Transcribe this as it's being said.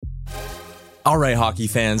All right, hockey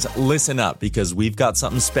fans, listen up because we've got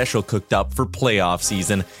something special cooked up for playoff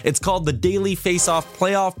season. It's called the Daily Face-Off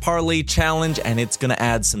Playoff Parlay Challenge, and it's going to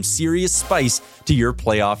add some serious spice to your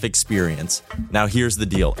playoff experience. Now, here's the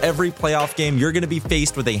deal. Every playoff game, you're going to be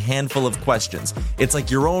faced with a handful of questions. It's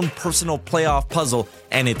like your own personal playoff puzzle,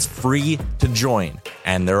 and it's free to join.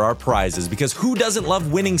 And there are prizes, because who doesn't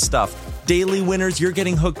love winning stuff? Daily winners, you're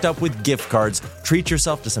getting hooked up with gift cards. Treat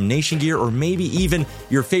yourself to some Nation gear or maybe even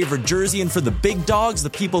your favorite jersey. And for the big dogs, the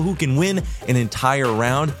people who can win an entire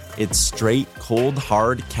round, it's straight, cold,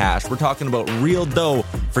 hard cash. We're talking about real dough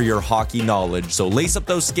for your hockey knowledge. So lace up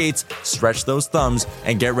those skates, stretch those thumbs,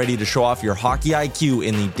 and get ready to show off your hockey IQ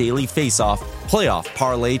in the Daily Face-Off Playoff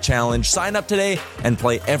Parlay Challenge. Sign up today and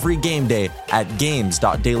play every game day at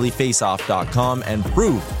games.dailyfaceoff.com and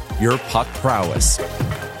prove your puck prowess.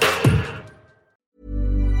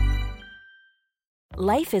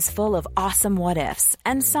 Life is full of awesome what-ifs,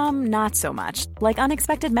 and some not so much, like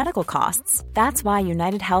unexpected medical costs. That's why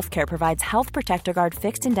United Healthcare provides Health Protector Guard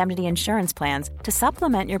fixed indemnity insurance plans to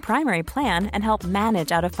supplement your primary plan and help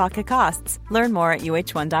manage out-of-pocket costs. Learn more at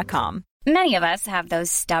uh1.com. Many of us have those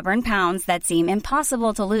stubborn pounds that seem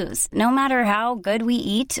impossible to lose, no matter how good we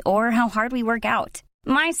eat or how hard we work out.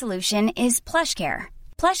 My solution is PlushCare.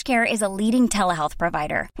 PlushCare is a leading telehealth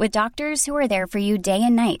provider with doctors who are there for you day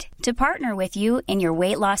and night to partner with you in your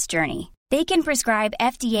weight loss journey. They can prescribe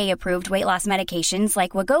FDA-approved weight loss medications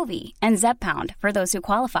like Wegovy and Zepbound for those who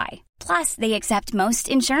qualify. Plus, they accept most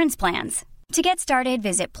insurance plans. To get started,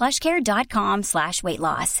 visit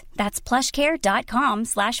plushcare.com/weightloss. That's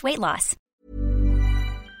plushcare.com/weightloss.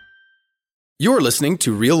 You're listening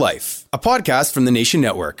to Real Life, a podcast from the Nation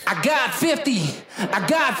Network. I got 50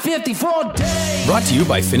 for days. Brought to you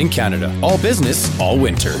by Finning Canada. All business, all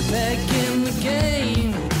winter. Back in the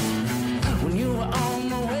game, when you were on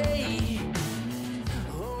my way.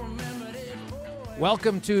 Oh, remember that boy.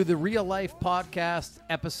 Welcome to the Real Life Podcast,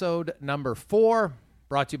 episode number 4,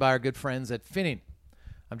 brought to you by our good friends at Finning.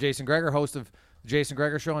 I'm Jason Gregor, host of the Jason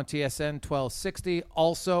Gregor Show on TSN 1260.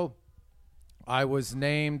 Also, I was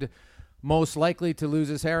named most likely to lose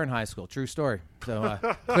his hair in high school. True story. So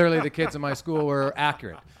clearly the kids in my school were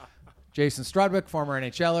accurate. Jason Strudwick, former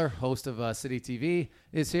NHLer, host of City TV,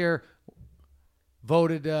 is here.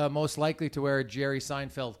 Voted most likely to wear a Jerry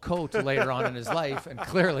Seinfeld coat later on in his life, and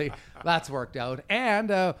clearly that's worked out.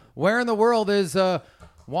 And where in the world is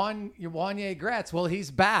Wanye Gretz? Well,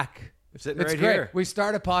 he's back. Sitting It's right great. here. We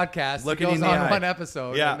start a podcast. Looking He in goes the on eye. one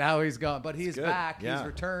episode, Yeah. and now he's gone. But he's good. back. Yeah. He's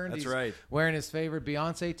returned. That's He's right. wearing his favorite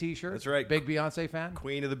Beyonce t-shirt. That's right. Big Beyonce fan.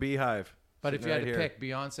 Queen of the Beehive. But if you Sitting had to right here. pick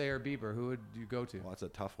Beyonce or Bieber, who would you go to? Well, that's a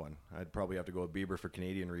tough one. I'd probably have to go with Bieber for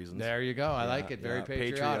Canadian reasons. There you go. I like it. Very yeah.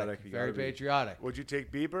 patriotic. You Very gotta be. patriotic. Would you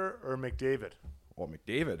take Bieber or McDavid? Well,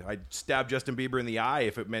 McDavid. I'd stab Justin Bieber in the eye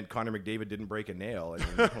if it meant Connor McDavid didn't break a nail.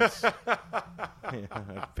 I mean,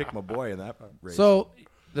 I'd pick my boy in that race. So,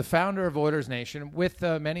 the founder of Oilers Nation, with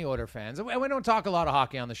many Oilers fans, and we don't talk a lot of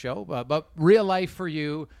hockey on the show, but real life for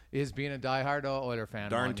you is being a diehard Oilers fan.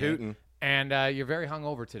 Darn Wanye. tootin'. And you're very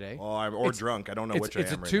hungover today. Or drunk. I don't know which I am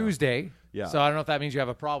It's a right Tuesday, now. Yeah. so I don't know if that means you have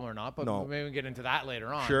a problem or not, but No. maybe we can get into that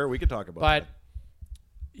later on. Sure, we could talk about But that.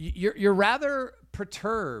 you're rather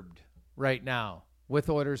perturbed right now with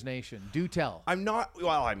Oilers Nation. Do tell. I'm not.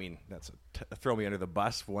 Well, I mean, that's throw me under the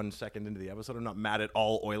bus 1 second into the episode. I'm not mad at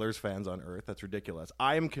all Oilers fans on earth. That's ridiculous.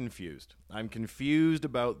 I am confused. I'm confused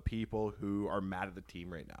about people who are mad at the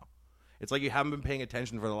team right now. It's like you haven't been paying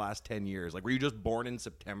attention for the last 10 years. Like, were you just born in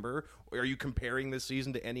September? Or are you comparing this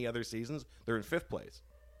season to any other seasons? They're in 5th place,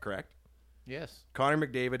 correct? Yes. Connor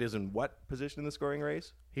McDavid is in what position in the scoring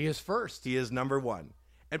race? He is first. He is number 1.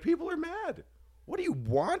 And people are mad. What do you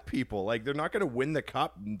want, people? Like, they're not going to win the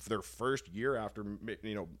cup for their first year after,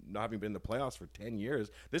 not having been in the playoffs for 10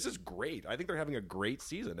 years. This is great. I think they're having a great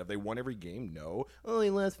season. Have they won every game? No. Oh,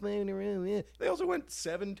 they lost 5 in a row. Yeah. They also went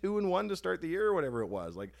 7-2-1 to start the year or whatever it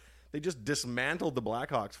was. Like, they just dismantled the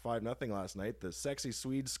Blackhawks 5-0 last night. The sexy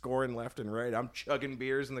Swedes scoring left and right. I'm chugging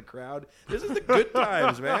beers in the crowd. This is the good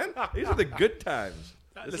times, man. These are the good times.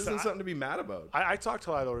 This Listen, isn't something to be mad about. I talk to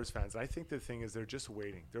a lot of Oilers fans, and I think the thing is they're just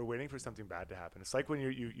waiting. They're waiting for something bad to happen. It's like when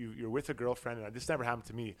you're with a girlfriend, and this never happened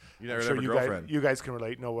to me. You never I'm have a girlfriend. You guys can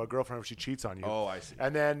relate. No, a girlfriend if she cheats on you. Oh, I see.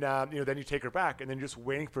 And then then you take her back, and then you're just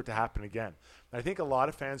waiting for it to happen again. And I think a lot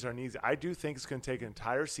of fans are uneasy. I do think it's going to take an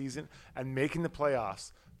entire season and making the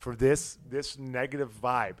playoffs for this negative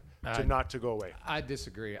vibe not to go away. I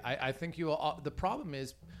disagree. I think you will. The problem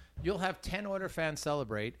is you'll have 10 Oilers fans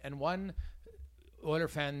celebrate, and one Oiler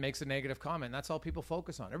fan makes a negative comment. That's all people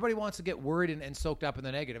focus on. Everybody wants to get worried and soaked up in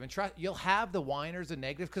the negative. And you'll have the whiners and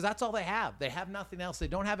negative because that's all they have. They have nothing else. They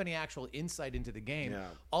don't have any actual insight into the game. Yeah.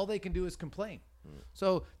 All they can do is complain.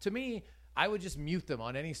 So to me, I would just mute them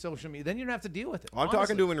on any social media. Then you don't have to deal with it. I'm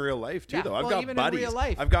talking to him in real life too, Yeah, though. I've well, got even buddies. in real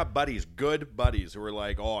life. I've got buddies, good buddies, who are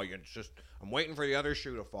like, "Oh, it's just I'm waiting for the other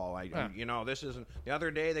shoe to fall. This isn't." The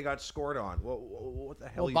other day they got scored on. Well, what the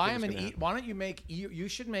hell? Well, you buy think's them gonna happen? why don't you make? You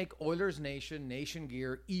should make Oilers Nation, Nation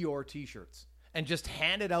Gear, Eeyore T-shirts. And just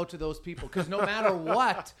hand it out to those people because no matter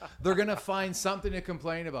what, they're gonna find something to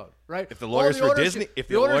complain about, right? If the lawyers for Oilers Disney, if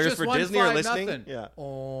the the Oilers lawyers just for won Disney are 5-0. listening, yeah.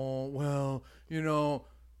 Oh well,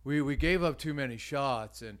 we gave up too many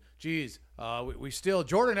shots, and geez, we still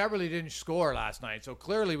Jordan Eberle didn't score last night, so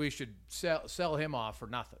clearly we should sell him off for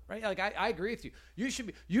nothing, right? Like I agree with you.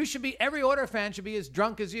 You should be every Oiler fan should be as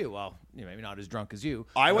drunk as you. Well, maybe not as drunk as you.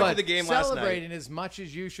 I went to but the game last night. celebrating as much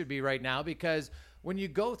as you should be right now because when you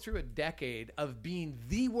go through a decade of being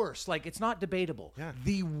the worst, like it's not debatable,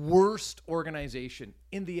 the worst organization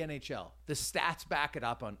in the NHL, the stats back it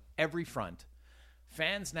up on every front.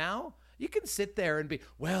 Fans now, you can sit there and be,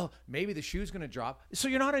 well, maybe the shoe's going to drop. So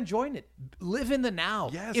you're not enjoying it. Live in the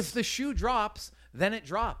now. Yes. If the shoe drops, then it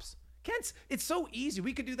drops. It's so easy.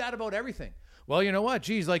 We could do that about everything. Well, you know what?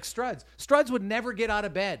 Geez, like Struds. Struds would never get out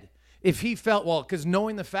of bed if he felt, because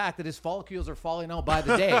knowing the fact that his follicles are falling out by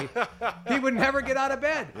the day, he would never get out of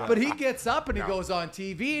bed. Yeah. But he gets up and he goes on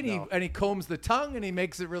TV and he combs the tongue and he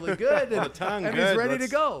makes it really good. And, the tongue, and good. he's ready to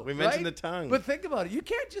go. We mentioned right? the tongue. But think about it. You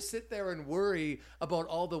can't just sit there and worry about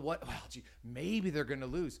all the what. Well, gee, maybe they're going to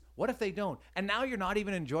lose. What if they don't? And now you're not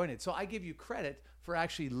even enjoying it. So I give you credit for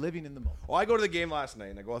actually living in the moment. Well, I go to the game last night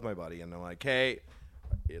and I go with my buddy and I'm like, hey,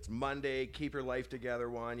 it's Monday. Keep your life together,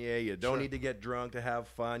 Wanye. You don't need to get drunk to have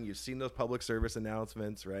fun. You've seen those public service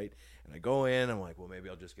announcements, right? And I go in. I'm like, well, maybe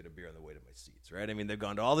I'll just get a beer on the way to my seats, right? I mean, they've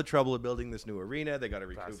gone to all the trouble of building this new arena. They got to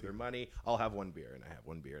recoup their money. I'll have one beer. And I have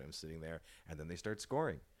one beer, and I'm sitting there. And then they start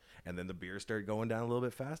scoring. And then the beers start going down a little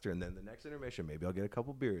bit faster. And then the next intermission, maybe I'll get a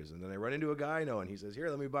couple beers. And then I run into a guy I know, and he says, here,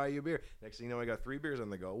 let me buy you a beer. Next thing you know, I got 3 beers on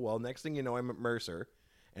the go. Well, next thing you know, I'm at Mercer.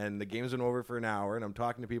 And the game's been over for an hour, and I'm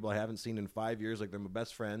talking to people I haven't seen in 5 years like they're my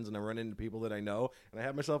best friends, and I'm running into people that I know, and I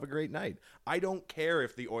have myself a great night. I don't care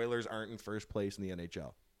if the Oilers aren't in first place in the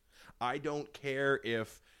NHL. I don't care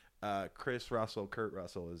if Kurt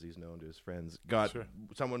Russell, as he's known to his friends,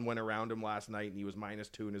 someone went around him last night, and he was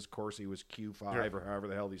 -2 in his Corsi was Q5 or however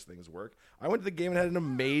the hell these things work. I went to the game and had an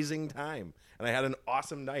amazing time, and I had an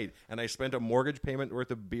awesome night, and I spent a mortgage payment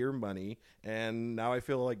worth of beer money, and now I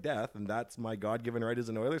feel like death, and that's my God-given right as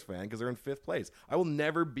an Oilers fan because they're in 5th place. I will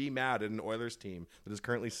never be mad at an Oilers team that is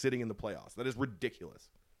currently sitting in the playoffs. That is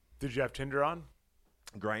ridiculous. Did you have Tinder on?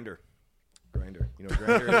 Grindr. You know,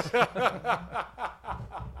 Grindr is...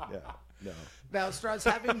 Yeah, no. Now, Strauss,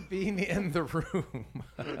 having been in the room,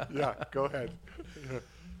 Yeah, go ahead.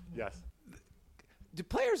 Yes. do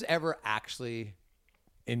players ever actually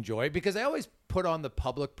enjoy it? Because they always put on the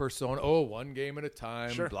public persona, one game at a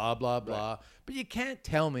time, blah, blah, blah. But you can't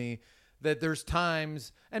tell me that there's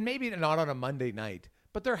times, and maybe not on a Monday night,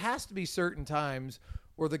 but there has to be certain times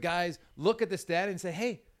where the guys look at the stat and say,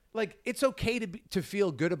 hey, like, it's okay to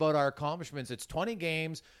feel good about our accomplishments. It's 20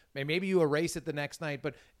 games. Maybe you erase it the next night,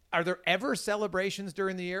 but are there ever celebrations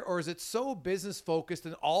during the year, or is it so business focused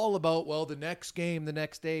and all about, well, the next game, the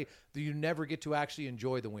next day, that you never get to actually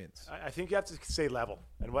enjoy the wins? I think you have to stay level.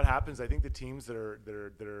 And what happens, I think the teams that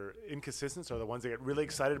are inconsistent are the ones that get really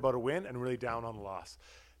excited about a win and really down on the loss.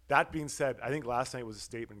 That being said, I think last night was a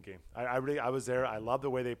statement game. I was there. I love the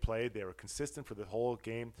way they played. They were consistent for the whole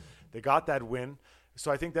game. They got that win. So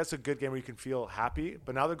I think that's a good game where you can feel happy.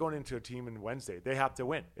 But now they're going into a team in Wednesday. They have to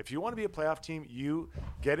win. If you want to be a playoff team, you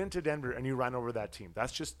get into Denver and you run over that team.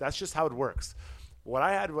 That's just how it works. What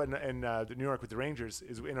I had in New York with the Rangers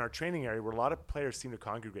is in our training area where a lot of players seem to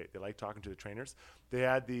congregate. They like talking to the trainers. They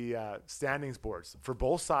had the standings boards for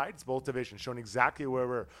both sides, both divisions, showing exactly where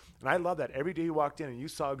we're. And I love that. Every day you walked in and you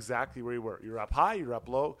saw exactly where you were. You're up high, you're up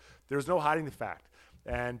low. There's no hiding the fact.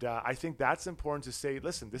 And I think that's important to say,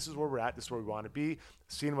 listen, this is where we're at. This is where we want to be.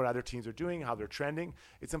 Seeing what other teams are doing, how they're trending.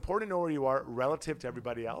 It's important to know where you are relative to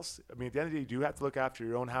everybody else. I mean, at the end of the day, you do have to look after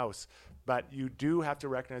your own house. But you do have to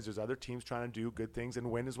recognize there's other teams trying to do good things and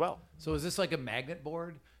win as well. So is this like a magnet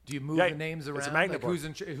board? Do you move the names around? It's a magnet board.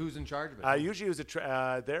 Who's in charge of it? Usually it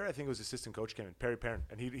was there. I think it was assistant coach came in, Perry Perrin,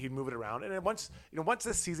 and he'd move it around. And then once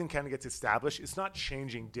the season kind of gets established, it's not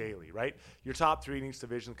changing daily, right? Your top 3 in each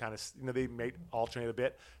division kind of they may alternate a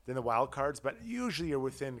bit than the wild cards, but usually you're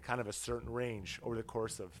within kind of a certain range over the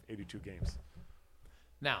course of 82 games.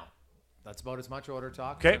 Now, That's about as much Oiler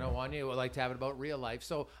talk. Okay. I know Wanya would like to have it about real life.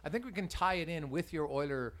 So I think we can tie it in with your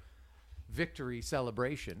Oiler victory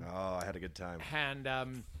celebration. Oh, I had a good time.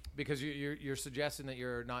 And because you're suggesting that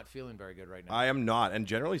you're not feeling very good right now. I am not, and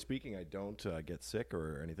generally speaking, I don't get sick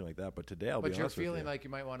or anything like that. But today, I'll be But you're honest with feeling you. like you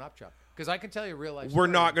might want upchuck. Because I can tell you real life. We're story.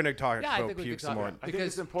 not going to talk Yeah, I about think we puke could talk some more. about it. I think Because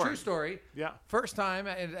it's important. true story. Yeah. First time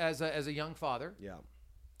as a young father. Yeah,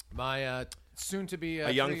 My soon to be a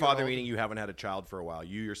young father 3-year-old meaning you haven't had a child for a while.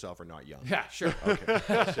 You yourself are not young. Yeah, sure. Okay,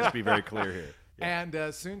 let's just be very clear here. Yeah.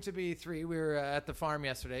 And soon to be 3, we were at the farm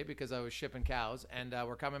yesterday because I was shipping cows, and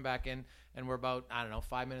we're coming back in, and we're about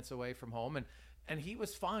 5 minutes away from home, and he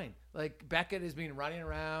was fine. Like Beckett has been running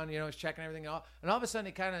around, he's checking everything out, and all of a sudden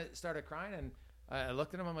he kind of started crying, and I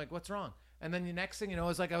looked at him, I'm like, what's wrong? And then the next thing you know,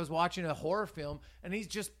 it's like I was watching a horror film, and he's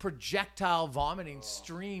just projectile vomiting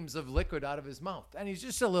streams of liquid out of his mouth. And he's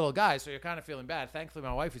just a little guy, so you're kind of feeling bad. Thankfully,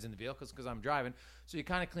 my wife is in the vehicle because I'm driving, so you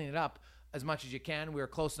kind of clean it up as much as you can. We were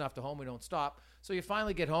close enough to home, we don't stop. So you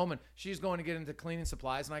finally get home, and she's going to get into cleaning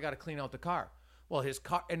supplies, and I got to clean out the car. Well, his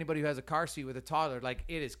car, anybody who has a car seat with a toddler, like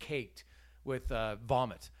it is caked with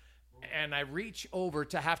vomit. And I reach over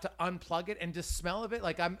to have to unplug it, and just smell of it,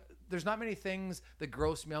 like there's not many things that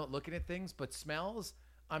gross me out looking at things, but smells,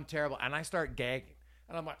 I'm terrible. And I start gagging.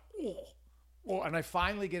 And I'm like, oh. And I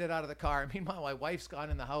finally get it out of the car. Meanwhile, my wife's gone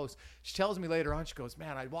in the house. She tells me later on, she goes,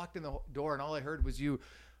 man, I walked in the door and all I heard was you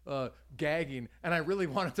gagging. And I really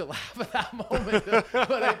wanted to laugh at that moment,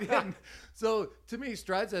 but I didn't. So to me,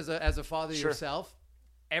 Struds, as a father yourself,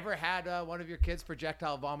 ever had one of your kids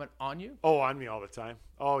projectile vomit on you? Oh, on me all the time.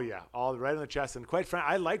 Oh, yeah. All right on the chest. And quite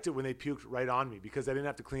frankly, I liked it when they puked right on me because I didn't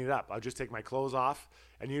have to clean it up. I'd just take my clothes off.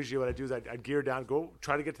 And usually what I do is I'd gear down, go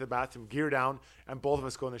try to get to the bathroom, gear down, and both of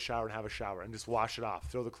us go in the shower and have a shower and just wash it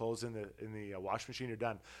off. Throw the clothes in the wash machine, you're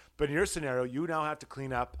done. But in your scenario, you now have to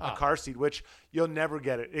clean up a car seat, which you'll never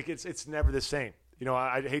get it. It's never the same.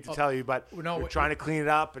 I hate to tell you, but you're trying to clean it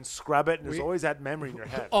up and scrub it, and there's always that memory in your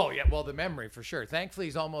head. Oh, yeah, well, the memory, for sure. Thankfully,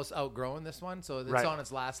 he's almost outgrown this one, so it's on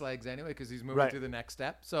its last legs anyway because he's moving to the next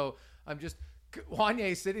step. So I'm just...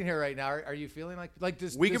 Wanya sitting here right now. Are you feeling like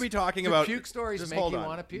this? We could be talking about puke stories just make you hold on.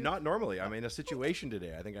 want to puke? Not normally. I'm in a situation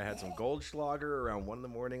today. I think I had some Goldschlager around 1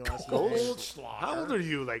 a.m. last night. Goldschlager. How old are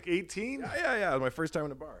you? Like 18? Yeah. It was my first time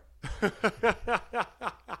in a bar.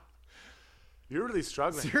 You're really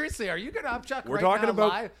struggling. Seriously, are you going to upchuck We're right talking now about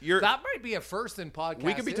live? your- That might be a first in podcast.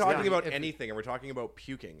 We could be history. talking about If- anything, and we're talking about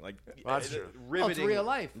puking. Like That's true. riveting, real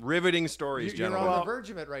life. riveting stories, You're gentlemen. on the verge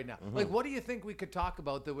of it right now. Like, what do you think we could talk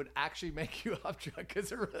about that would actually make you upchuck?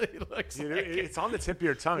 Because it really looks You know, like it. it's on the tip of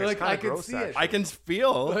your tongue. Like, It's kind I of can gross, see it. actually. I can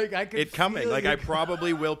feel Like, I can it coming. feel Like you I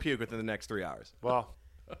probably will puke within the next 3 hours. Well,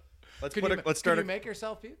 Let's Could put. you, Let's start. could you make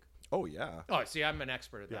yourself puke? Oh yeah. Oh, see, I'm an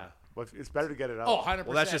expert at yeah. that. Well, it's better to get it out. Oh, 100%.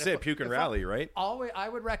 Well, that's just If- it. Puke and if rally, right? Always, I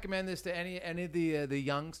would recommend this to any of the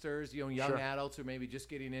youngsters, young Sure. adults who maybe just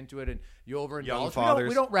getting into it, and you overindulge. Young We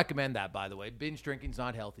fathers. don't recommend that, by the way. Binge drinking's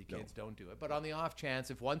not healthy. Kids don't do it. But on the off chance,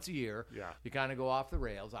 if once a year you kind of go off the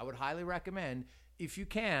rails, I would highly recommend, if you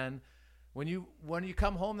can, when you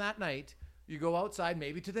come home that night, you go outside,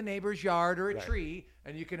 maybe to the neighbor's yard or a tree,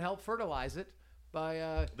 and you can help fertilize it.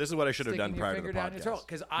 By This is what I should have done sticking your prior to the finger down your throat. podcast.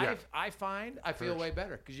 Because I find I feel way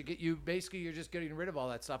better because you're just getting rid of all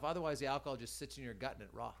that stuff. Otherwise, the alcohol just sits in your gut and it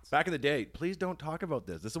rots. Back in the day, please don't talk about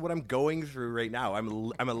this. This is what I'm going through right now. I'm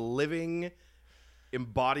a living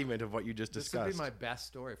embodiment of what you just This discussed. would be my best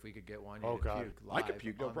story if we could get one. Oh, to God. puke I could live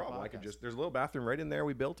puke, no on the problem. I could podcast. just. There's a little bathroom right in there.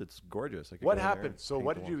 We built. It's gorgeous. I could What go in there happened? and So paint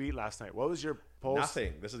what the did you wall. eat last night? What was your post?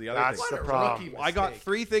 Nothing. This is the other That's thing. the What a problem. rookie I got mistake.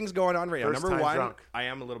 3 things going on right now. First Number time 1, drunk. I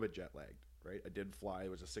am a little bit jet lagged. Right, I did fly. It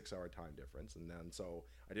was a 6-hour time difference, and then so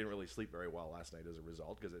I didn't really sleep very well last night as a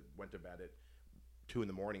result because it went to bed at 2 a.m.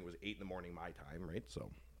 It was 8 a.m. my time, right? So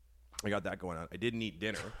I got that going on. I didn't eat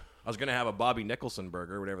dinner. I was gonna have a Bobby Nicholson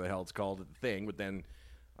burger, whatever the hell it's called, thing, but then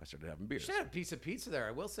I started having beers. You should have a piece of pizza there.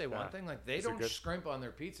 I will say one thing: like they Is it don't good? scrimp on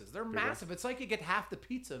their pizzas. They're massive. It's like you get half the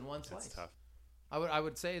pizza in one slice. tough. I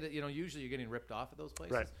would say that usually you're getting ripped off at those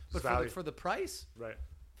places, Right. but It's value. for the price, Right.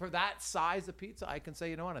 for that size of pizza, I can say,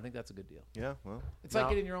 you know what, I think that's a good deal. Yeah, well, It's like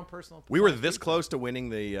getting your own personal. we were size this pizza. close to winning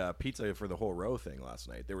the pizza for the whole row thing last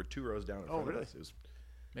night. There were 2 rows down. In front really? Of us. It was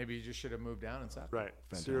Maybe you just should have moved down and sat. Right.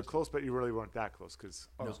 So you're close, but you really weren't that close because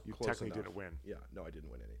you close technically enough. didn't win. Yeah, no, I didn't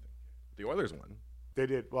win anything. The Oilers won. They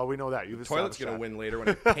did. Well, we know that. You've Toilet's established gonna that. win later when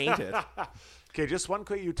I paint it. Okay, just one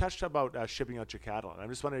quick. You touched about shipping out your cattle, and I'm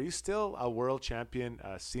just wondering: are you still a world champion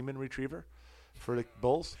semen retriever for the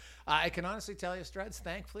bulls? I can honestly tell you, Struds,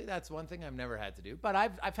 thankfully, that's one thing I've never had to do. But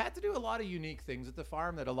I've had to do a lot of unique things at the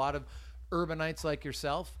farm that a lot of urbanites like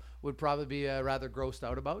yourself would probably be rather grossed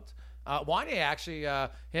out about. Wanya actually,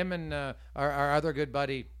 him and our other good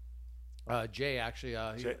buddy, Jay actually,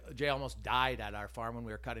 Jay almost died at our farm when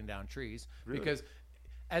we were cutting down trees because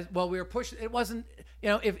as well we were pushing. It wasn't,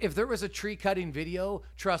 if there was a tree cutting video,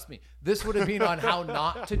 trust me, this would have been on how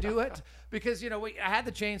not to do it because I had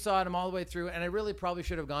the chainsaw on him all the way through, and I really probably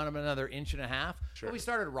should have gone him another 1.5 inches. But we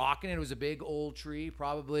started rocking it. It was a big old tree,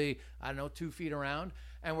 probably 2 feet around,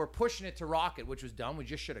 and we're pushing it to rock it, which was dumb. We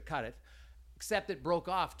just should have cut it. Except it broke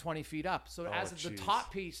off 20 feet up. So as the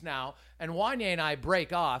top piece now, and Wanya and I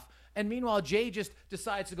break off, and meanwhile Jay just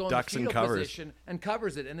decides to go in the fetal position and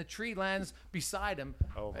covers it, and the tree lands beside him.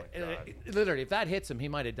 Oh my God. Literally, if that hits him, he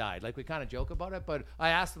might have died. Like, we kind of joke about it, but I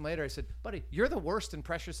asked him later, I said, buddy, you're the worst in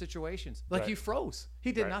pressure situations. Like, you froze.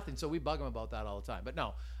 He did nothing, so we bug him about that all the time. But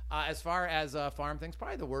no, as far as farm things,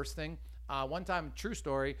 probably the worst thing. One time, true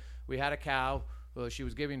story, we had a cow. She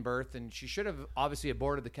was giving birth, and she should have obviously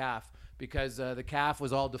aborted the calf because the calf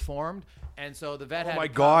was all deformed, and so the vet had. Oh my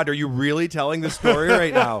God! Are you really telling this story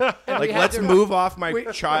right now? Like, let's move off my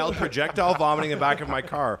child projectile vomiting in the back of my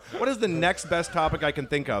car. What is the next best topic I can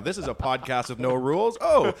think of? This is a podcast with no rules.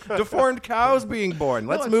 Oh, deformed cows being born.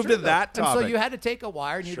 Let's move to that topic. And so you had to take a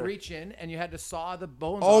wire and you'd reach in and you had to saw the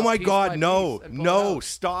bones. Oh off my piece God! by No, piece and pull it no! out.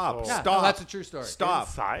 Stop! Yeah, Stop! no, that's a true story. Stop!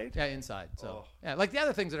 Inside? Yeah, inside. So yeah, like the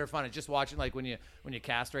other things that are fun is just watching, like when you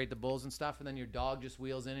castrate the bulls and stuff, and then your dog just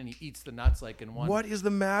wheels in and he eats the nuts like in one. What is the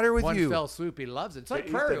matter with one you? fell swoop? He loves it. It's like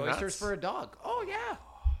eat prairie the oysters nuts? for a dog. Oh yeah.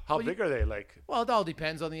 How big are they? Like, Well, it all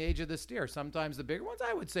depends on the age of the steer. Sometimes the bigger ones,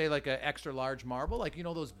 I would say like an extra large marble, like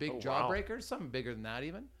those big jawbreakers, something bigger than that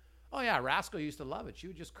even. Oh yeah, Rascal used to love it. She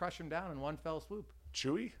would just crush him down in one fell swoop.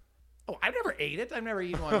 chewy? Oh, I never ate it. I've never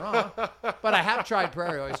eaten one raw, but I have tried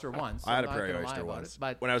prairie oyster once. So I had a I'm not prairie gonna lie oyster about once. it,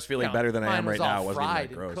 but When I was feeling better than I am mine was right now, all it wasn't even fried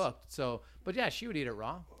that gross. and cooked. So, but yeah, she would eat it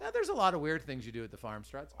raw. Yeah, there's a lot of weird things you do at the farm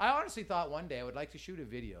struts. I honestly thought one day I would like to shoot a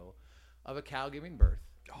video of a cow giving birth,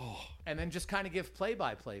 and then just kind of give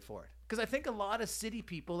play-by-play for it. Because I think a lot of city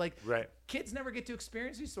people, kids never get to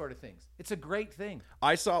experience these sort of things. It's a great thing.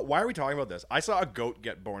 Why are we talking about this? I saw a goat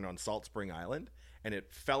get born on Salt Spring Island, and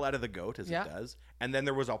it fell out of the goat, as it does. And then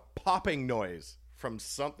there was a popping noise from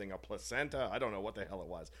something, a placenta. I don't know what the hell it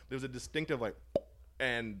was. There was a distinctive,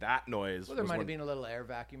 and that noise. Well, there might have been a little air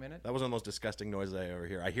vacuum in it. That was one of the most disgusting noises I ever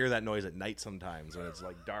hear. I hear that noise at night sometimes when it's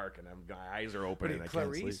dark and my eyes are open and I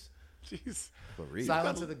can't sleep. Jeez. Clarice.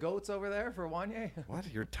 Silence of the Goats over there for Wanye.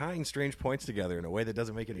 What? You're tying strange points together in a way that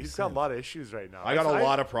doesn't make any He's sense. got a lot of issues right now. I got a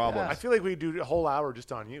lot of problems. I feel like we do a whole hour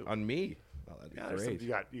just on you. On me? Oh, that'd be There's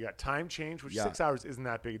great. you got time change, which 6 hours isn't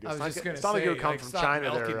that big a deal. I was just going to it's say, not like you come from stop China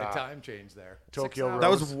milking there. the time change there. Tokyo 6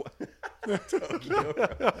 hours. That was Tokyo.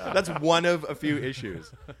 That's one of a few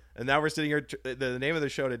issues. And now we're sitting here. The name of the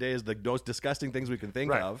show today is the most disgusting things we can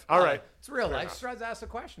think Right. of. All right. It's real life. Struz asked the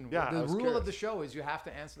question. Yeah, I the was rule curious. of the show is you have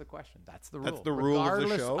to answer the question. That's the rule. That's the rule of the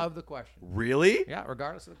regardless show? of the question. Really? Yeah,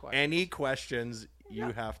 regardless of the question. Any questions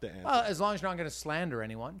you have to answer. Well, as long as you're not going to slander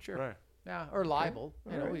anyone, sure. Right. Yeah, or libel.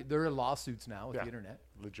 There are lawsuits now with the internet.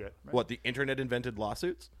 Legit. What, the internet invented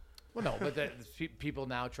lawsuits? Well, no, but people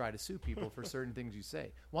now try to sue people for certain things you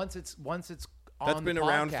say. Once it's on That's been the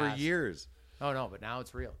around for podcast- years. Oh no, but now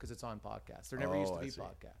it's real because it's on podcasts. There never used to I be see.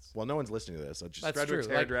 podcasts. Well, no one's listening to this. So just That's Frederick's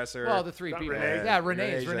true. hairdresser. Well, the three Got people. Renee. Yeah,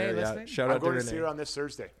 Renee's there, Renee listening. Shout I'm out going to to see Renee. her on this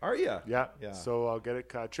Thursday. Are you? Yeah. Yeah. So I'll get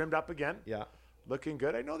it trimmed up again. Yeah. Looking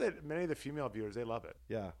good. I know that many of the female viewers, they love it.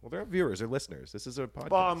 Yeah. Well, they're viewers. They're listeners. This is a podcast.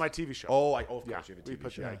 Well, on my TV show. of course Yeah, you have a we TV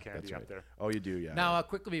put the show. eye candy That's up right. there. Oh, you do, yeah. Now,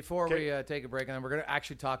 quickly before Okay. we take a break, and then we're going to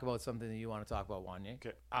actually talk about something that you want to talk about, Wanye.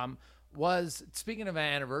 Okay. Was speaking of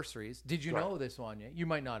anniversaries, did you Right. know this, Wanye? You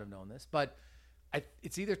might not have known this, but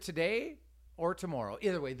it's either today or tomorrow.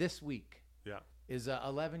 Either way, this week Yeah. is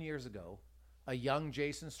 11 years ago. A young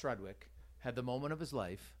Jason Strudwick had the moment of his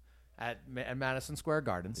life at Madison Square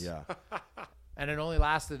Gardens. Yeah. And it only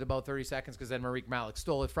lasted about 30 seconds because then Marique Malik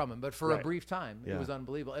stole it from him. But for a Right. brief time, Yeah. it was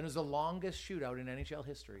unbelievable. And it was the longest shootout in NHL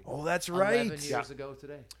history. Oh, that's 11 right. years ago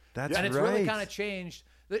today. That's And it's right. really kind of changed.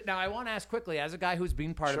 Now, I want to ask quickly, as a guy who's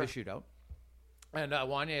been part of a shootout, and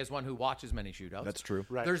Wanye is one who watches many shootouts. That's true.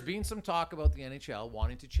 Right. There's been some talk about the NHL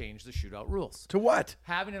wanting to change the shootout rules. To what?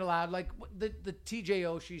 Having it allowed, like the TJ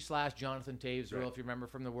Oshie / Jonathan Taves rule, if you remember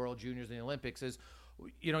from the World Juniors and the Olympics, is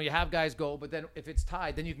you have guys go, but then if it's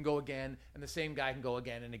tied, then you can go again, and the same guy can go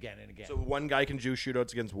again and again and again. So one guy can do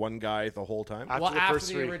shootouts against one guy the whole time? After the first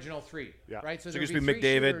the three. original three, Yeah. right? So it there'd used to be three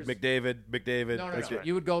McDavid, shooters. McDavid. No. McDavid.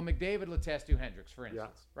 You would go McDavid, Letestu, Hendricks, for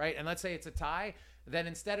instance, right? And let's say it's a tie. Then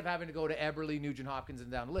instead of having to go to Eberle, Nugent Hopkins, and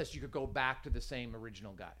down the list, you could go back to the same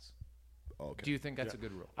original guys. Okay. Do you think that's a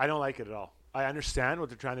good rule? I don't like it at all. I understand what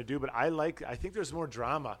they're trying to do, but I think there's more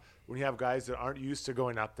drama when you have guys that aren't used to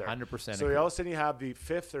going up there. 100% So agree. all of a sudden you have the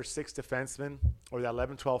 5th or 6th defenseman or the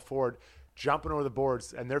 11, 12 forward jumping over the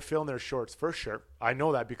boards, and they're filling their shorts for sure. I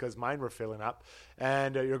know that because mine were filling up.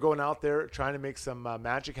 And you're going out there trying to make some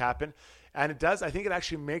magic happen. And it does. I think it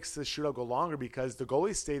actually makes the shootout go longer because the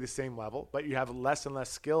goalies stay the same level, but you have less and less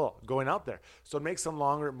skill going out there. So it makes them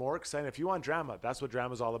longer, more exciting. If you want drama, that's what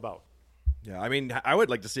drama's all about. Yeah, I mean, I would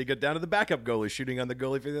like to see it get down to the backup goalie shooting on the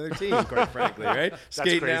goalie for the other team, quite frankly, right?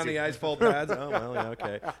 Skating down crazy. the ice, full pads. Oh, well, yeah,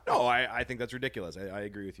 okay. No, I think that's ridiculous. I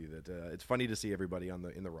agree with you that it's funny to see everybody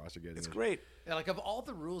in the roster getting It's great. Yeah, like of all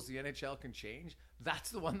the rules the NHL can change, that's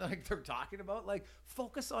the one that like they're talking about. Like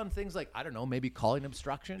focus on things like, I don't know, maybe calling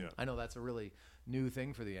obstruction. Yeah. I know that's a really new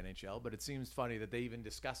thing for the NHL, but it seems funny that they even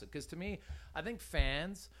discuss it. Because to me, I think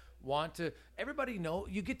fans want to, everybody know,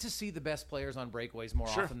 you get to see the best players on breakaways more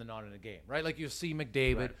often than not in a game, right? Like you'll see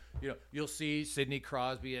McDavid, you'll see Sidney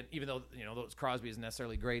Crosby, and even though, those Crosby isn't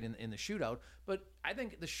necessarily great in the shootout, but I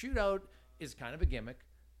think the shootout is kind of a gimmick.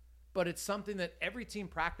 But it's something that every team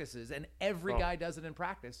practices, and every guy does it in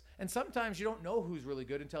practice. And sometimes you don't know who's really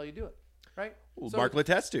good until you do it, right? Well, Mark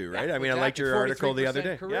Letestu, right? Yeah, I mean, I liked your 43% article the other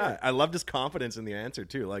day. career. Yeah, I loved his confidence in the answer,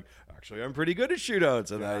 too. Like, actually, I'm pretty good at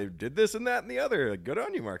shootouts, and I did this and that and the other. Like, good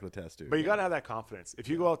on you, Mark Letestu. But you got to have that confidence. If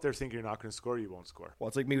you go out there thinking you're not going to score, you won't score. Well,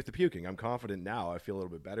 it's like me with the puking. I'm confident now. I feel a little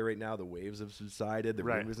bit better right now. The waves have subsided. The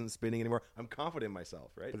room isn't spinning anymore. I'm confident in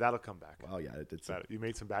myself, right? But that'll come back. Well, yeah. You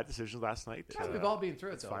made some bad decisions last night. We've all been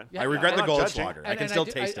through it, though. fine. Yeah, I regret the I'm not Goldschlager. judging. I can still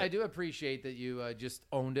taste it. I do appreciate that you just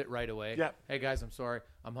owned it right away. Yeah. Hey, guys, I'm sorry.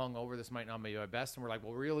 I'm hungover. This might not be my best. And we're like,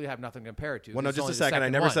 well, we really have nothing to compare it to. Well, no, This is just only a the second. I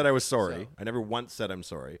second never one. said I was sorry. So- I never once said I'm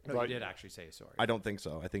sorry. No, you did actually say sorry. I don't think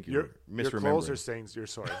so. I think Your you're misremembering. clothes are saying you're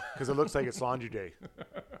sorry because it looks like it's laundry day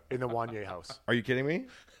in the Wanye house. Are you kidding me?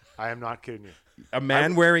 I am not kidding you. A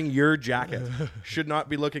man wearing your jacket should not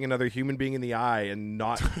be looking another human being in the eye and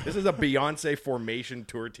not. This is a Beyonce Formation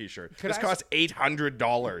Tour T-shirt. This costs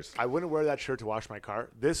 $800. I wouldn't wear that shirt to wash my car.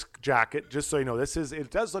 This jacket, just so you know, it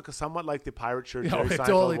does look somewhat like the pirate shirt. No, Jerry it Seinfeld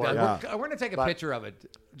totally wore. does. We're going to take a picture of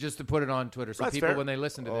it just to put it on Twitter so That's people, fair. when they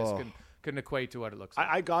listen to this, can equate to what it looks like.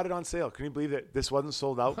 I got it on sale. Can you believe that this wasn't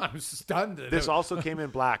sold out? I'm stunned. This also came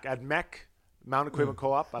in black at MEC Mountain Equipment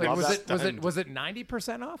Co-op. I Like, love was that. it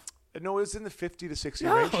 90% off? No, it was in the 50 to 60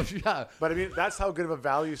 No, range. yeah. But I mean, that's how good of a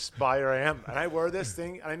value buyer I am. And I wear this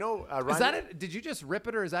thing, and I know Ryan, Is that it? Did you just rip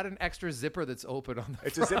it, or is that an extra zipper that's open on the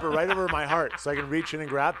it's a zipper right over my heart, so I can reach in and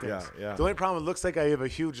grab things. Yeah, yeah. The only problem, it looks like I have a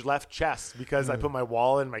huge left chest because I put my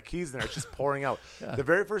wallet and my keys in there. It's just pouring out. The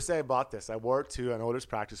very first day I bought this, I wore it to an Oilers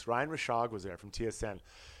practice. Ryan Rashog was there from TSN.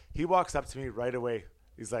 He walks up to me right away.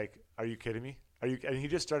 He's like, "Are you kidding me? And he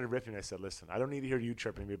just started ripping. I said, listen, I don't need to hear you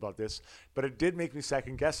chirping me about this, but it did make me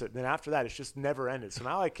second guess it. And then after that, it's just never ended. So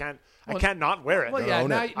now I can't not wear it. Well, yeah,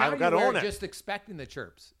 now I've you got to wear own it it. just expecting the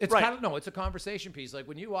chirps. It's Right. kind of, no, it's a conversation piece. Like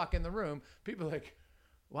when you walk in the room, people are like,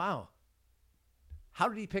 wow, how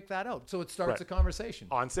did he pick that out? So it starts Right. a conversation.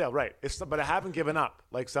 On sale, right? But I haven't given up.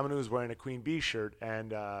 Like someone who's wearing a Queen Bee shirt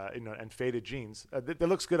and and faded jeans. That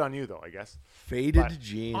looks good on you, though. I guess. Faded But-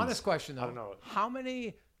 jeans. Honest question, though. I don't know. How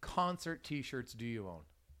many concert T-shirts do you own?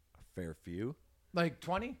 Fair few. Like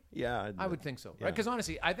 20? Yeah. I would think so. Yeah. Right? Because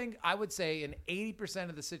honestly, I would say in 80%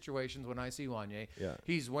 of the situations when I see Wanye, Yeah.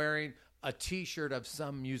 he's wearing a T-shirt of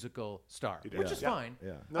some musical star, which is Yeah. fine.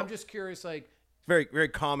 Yeah. I'm just curious, like, Very, very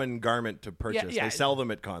common garment to purchase. yeah. They sell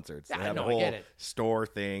them at concerts. Yeah, they have no, a I whole get it. store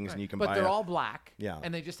things, and you can but buy they're it. all black. Yeah.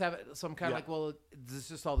 And they just have some kind of like, well, this is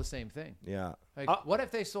just all the same thing. Yeah. Like, what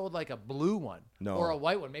if they sold like a blue one No. or a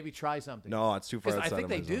white one? Maybe try something. No, it's too far 'Cause I outside think of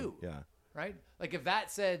they my zone. do. Yeah. Right? Like if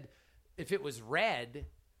that said, if it was red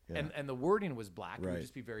and the wording was black, it would Right.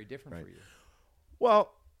 just be very different for you.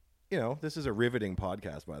 Well, this is a riveting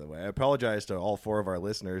podcast, by the way. I apologize to all four of our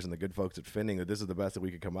listeners and the good folks at Finning that this is the best that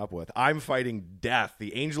we could come up with. I'm fighting death.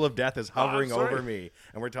 The angel of death is hovering sorry. over me.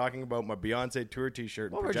 And we're talking about my Beyonce tour T-shirt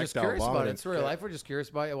and Well, we're just projectile curious about vomiting. it. It's real life. We're just curious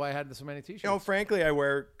about why I had so many T-shirts. Frankly, I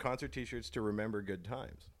wear concert T-shirts to remember good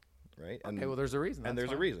times, right? And, Okay, well, there's a reason. And That's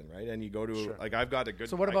there's a fine. reason, right? And you go to, I've got a good...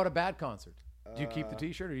 So what about a bad concert? Do you keep the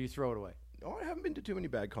T-shirt or do you throw it away? Oh, I haven't been to too many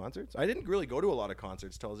bad concerts. I didn't really go to a lot of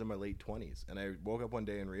concerts till I was in my late 20s. And I woke up one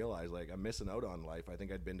day and realized, like, I'm missing out on life. I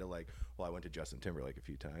think I'd been to, I went to Justin Timberlake a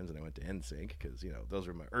few times, and I went to NSYNC because, those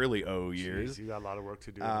were my early years. Jeez, you got a lot of work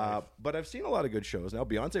to do. in life. But I've seen a lot of good shows. Now,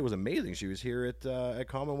 Beyonce was amazing. She was here at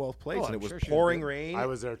Commonwealth Place, Oh, and I'm it was sure she was pouring good. rain. I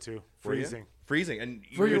was there too. Were you? Freezing. Freezing. And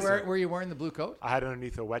Were you wearing the blue coat? I had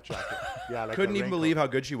underneath a wet jacket. Yeah, like couldn't a even raincoat. believe how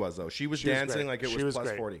good she was, though. She was She was dancing great. like it She was plus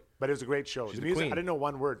great. 40. But it was a great show. She's The the music, queen. I didn't know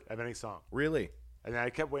one word of any song. Really? And I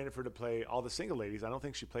kept waiting for her to play all the single ladies. I don't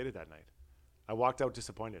think she played it that night. I walked out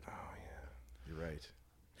disappointed. Oh, You're right.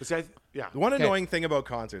 But see, yeah. The one Okay. annoying thing about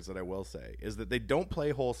concerts that I will say is that they don't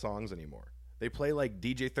play whole songs anymore. They play like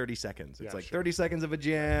DJ 30 seconds. It's Yeah, like sure. 30 seconds of a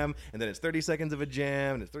jam, and then it's 30 seconds of a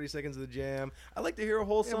jam, and it's 30 seconds of the jam. I like to hear a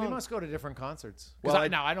whole Yeah, song. we must go to different concerts. Well,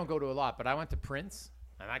 Now I don't go to a lot, but I went to Prince,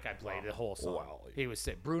 and that guy played the whole song. Wow. He was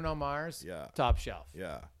sick. Bruno Mars, Yeah. top shelf.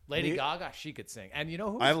 Yeah. Lady Gaga, she could sing. And you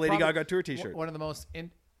know who? I have a was Lady probably Gaga tour t-shirt. One of the most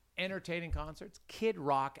entertaining concerts. Kid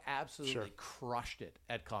Rock absolutely crushed it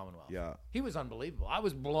at Commonwealth. Yeah. He was unbelievable. I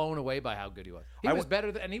was blown away by how good he was. He I was w-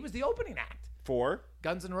 better than, and he was the opening act. For?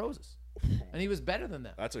 Guns N' Roses. And he was better than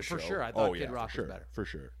them. That's a show. For sure. I thought oh, Kid yeah, Rock for sure, was better. For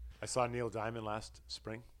sure. I saw Neil Diamond last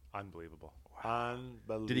spring. Unbelievable.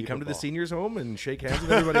 Unbelievable. Did he come to the seniors' home and shake hands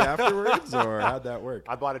with everybody afterwards, or how'd that work?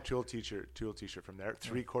 I bought a Tool t-shirt from there,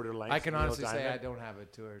 3/4 length. I can Neil honestly say Diamond. I don't have a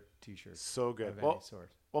tour t-shirt. So good. Of any Well,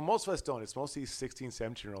 sort. well, most of us don't. It's mostly 16,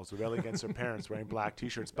 17-year-olds who rebel against their parents wearing black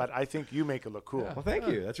t-shirts. But I think you make it look cool. Well, thank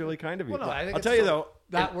you. That's really kind of you. Well, no, I think I'll it's tell you so- though,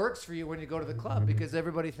 that works for you when you go to the club because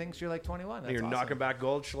everybody thinks you're like 21. That's you're awesome. knocking back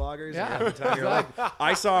Goldschlagers. Yeah. every time you're like-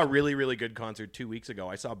 I saw a really, really good concert 2 weeks ago.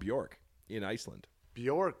 I saw Bjork in Iceland.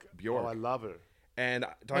 Bjork. Bjork. Oh, I love her. And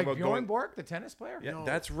talking Like about Bjorn going. Borg, the tennis player? Yeah,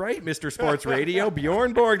 that's right, Mr. Sports Radio.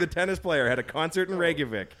 Bjorn Borg, the tennis player, had a concert in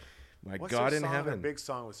Reykjavik. My What's God her in song? Her heaven. big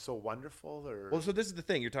song was So Wonderful? Or Well, so this is the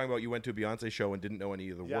thing. You're talking about you went to a Beyonce show and didn't know any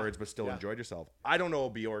of the Yeah, words, but still yeah. enjoyed yourself. I don't know a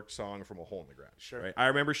Bjork song from a hole in the ground. Sure. Right? I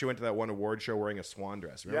remember she went to that one award show wearing a swan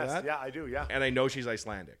dress. Remember yes, that? yeah, I do, yeah. And I know she's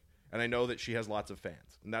Icelandic. And I know that she has lots of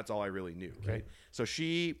fans. And that's all I really knew. Right? So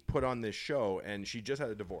she put on this show, and she just had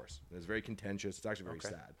a divorce. It was very contentious. It's actually very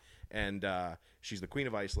sad. And she's the queen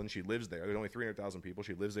of Iceland. She lives there. There's only 300,000 people.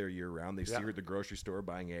 She lives there year-round. They see her at the grocery store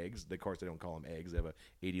buying eggs. Of course, they don't call them eggs. They have a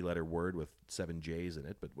 80-letter word with 7 J's in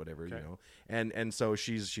it, but whatever, you know. And so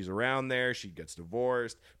she's around there. She gets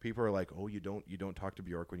divorced. People are like, oh, you don't talk to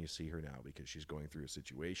Bjork when you see her now because she's going through a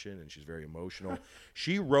situation, and she's very emotional.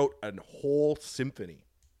 She wrote a whole symphony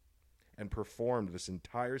and performed this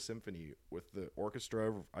entire symphony with the Orchestra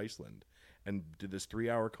of Iceland and did this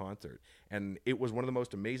 3-hour concert. And it was one of the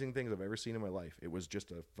most amazing things I've ever seen in my life. It was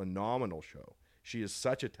just a phenomenal show. She is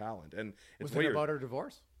such a talent. And it's Was weird. it about her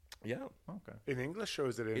divorce? Yeah. Okay. In English, or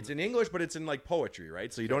is it in? It's in English, but it's in like poetry,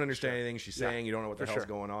 right? So you don't understand anything she's saying. You don't know what the For hell's sure.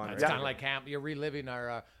 going on. It's right? kind of like you're reliving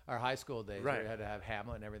our high school days where Right. you had to have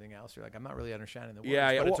Hamlet and everything else. You're like, I'm not really understanding the words,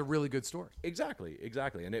 Yeah, but it's a well- really good story. Exactly.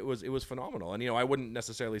 And it was phenomenal. And I wouldn't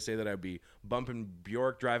necessarily say that I'd be bumping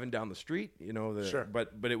Bjork driving down the street, Sure.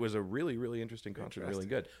 but it was a really, really interesting concert, really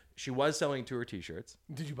good. She was selling tour t-shirts.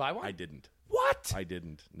 Did you buy one? I didn't. What? I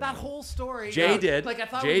didn't. No. That whole story. Jay did. Like I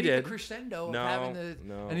thought Jay we'd be did. the crescendo of No, having the.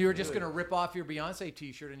 no. And you were just going to rip off your Beyonce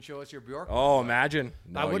T-shirt and show us your Bjork. Oh, imagine.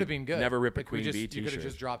 That would have been good. Never rip a Like, we Queen just- Bee You t-shirt. could have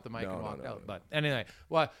just dropped the mic No, and no, walked no, out. no. But anyway,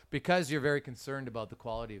 well, because you're very concerned about the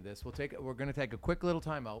quality of this, we're going to take a quick little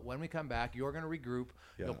timeout. When we come back, you're going to regroup.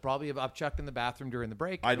 Yeah. You'll probably have upchucked in the bathroom during the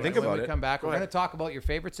break. I'd think when about we it. come back, we're going to talk about your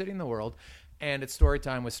favorite city in the world, and it's story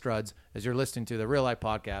time with Struds as you're listening to the Real Life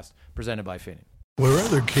Podcast presented by Finning. Where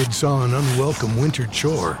other kids saw an unwelcome winter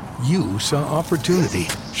chore, you saw opportunity.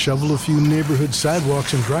 Shovel a few neighborhood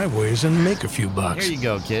sidewalks and driveways and make a few bucks. Here you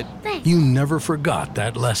go, kid. You never forgot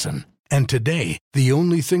that lesson. And today, the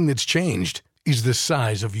only thing that's changed is the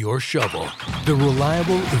size of your shovel. The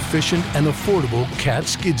reliable, efficient, and affordable Cat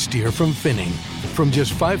skid steer from Finning. From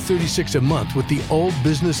just $5.36 a month with the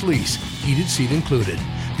all-business lease, heated seat included.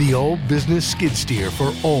 The all-business skid steer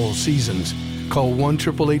for all seasons. Call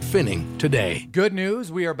 1-888-FINNING today. Good news,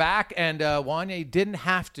 we are back, and Wanye didn't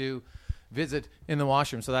have to visit in the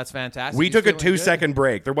washroom, so that's fantastic. We He's took a feeling good. 2-second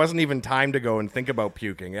break. There wasn't even time to go and think about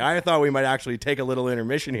puking. I thought we might actually take a little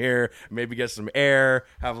intermission here, maybe get some air,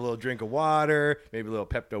 have a little drink of water, maybe a little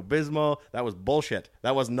Pepto-Bismol. That was bullshit.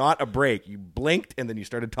 That was not a break. You blinked and then you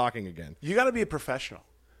started talking again. You got to be a professional.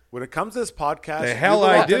 When it comes to this podcast, The hell you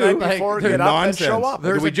go I out the do. night before, Like, get up nonsense. and show up. Did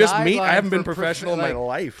There's we a just meet? I guideline haven't been for professional in my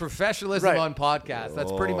life. Professionalism Right. on podcasts.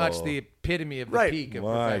 That's pretty much the epitome of the Right. peak of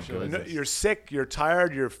My professionalism. goodness. You're sick, you're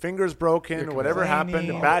tired, your finger's broken, You're whatever happened,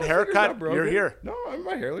 complaining. bad My finger's haircut, not broken. you're here. No,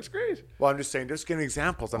 my hair looks great. Well, I'm just saying, just giving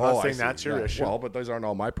examples. I'm Oh, not I saying see. that's your Yeah. issue. Well, but those aren't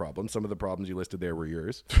all my problems. Some of the problems you listed there were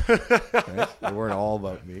yours. Right? They weren't all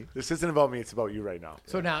about me. This isn't about me, it's about you right now.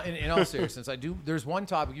 So now, in all seriousness, there's one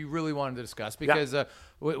topic you really wanted to discuss because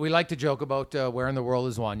we like to joke about where in the world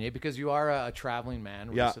is Wanye because you are a traveling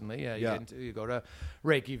man Yeah. recently. Yeah. You go to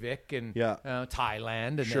Reykjavik and Yeah.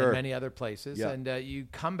 Thailand and Sure. many other places. Yeah. And you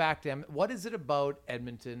come back to What is it about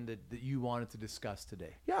Edmonton that you wanted to discuss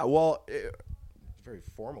today? Yeah, well, it's very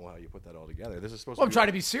formal how you put that all together. This is supposed Well, to I'm be trying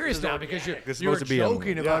to be serious now because This is you were supposed to be a-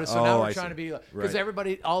 joking about it. So Yeah. now Oh, we're I trying see. to be because Right.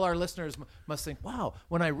 everybody, all our listeners must think, wow,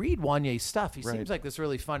 when I read Wanye's stuff, he Right. seems like this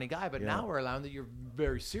really funny guy. But Yeah. now we're allowing that you're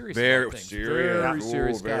very serious. Very about things. serious. Very Ooh,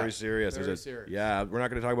 serious. Very guy. serious. Very Is it- serious. Yeah, we're not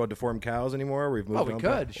going to talk about deformed cows anymore. We've moved Oh, we on.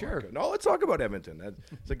 could, sure. No, let's talk about Edmonton.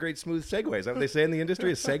 It's a great smooth segue. Is that what they say in the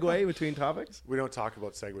industry? A segue between topics? We don't talk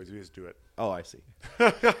about segues. We just do it. Oh, I see.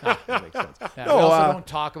 That makes sense. Yeah, No, we also don't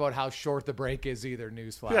talk about how short the break is either.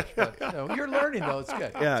 Newsflash. But, you're learning though. It's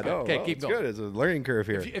good. Yeah, It's good. no. Okay, well, keep it's going. good. It's a learning curve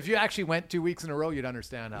here. If you actually went 2 weeks in a row, you'd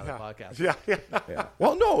understand how the podcast. Yeah, yeah. Yeah.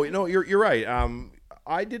 Well, no, you're right.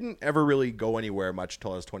 I didn't ever really go anywhere much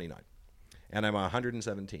till I was 29, and I'm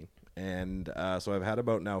 117, and so I've had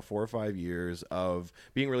about now 4 or 5 years of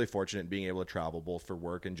being really fortunate, being able to travel both for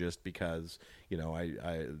work and just because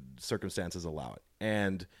I circumstances allow it.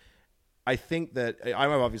 And I think that I'm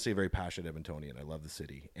obviously a very passionate Edmontonian. I love the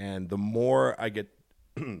city, and the more I get,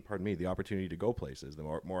 pardon me, the opportunity to go places, the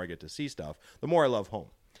more I get to see stuff, the more I love home.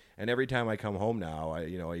 And every time I come home now,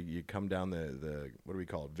 you come down the what do we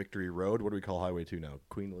call it? Victory Road? What do we call Highway 2 now?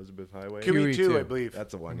 Queen Elizabeth Highway? QE2, I believe.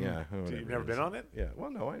 That's the one, yeah. You've never been on it? Yeah.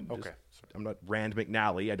 Well, no, Okay. I'm not Rand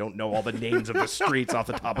McNally. I don't know all the names of the streets off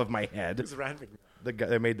the top of my head. It's random. The guy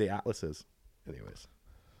that made the atlases. Anyways,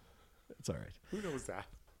 it's all right. Who knows that?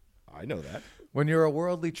 I know that. When you're a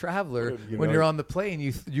worldly traveler, when you're on the plane,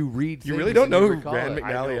 you read. You really things don't and know you who recall Rand it.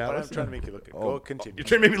 I know, McNally but I'm Atlas? trying to make you look good. Oh, Go continue. You're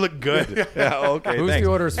trying to make me look good. Yeah, okay. Who's thanks.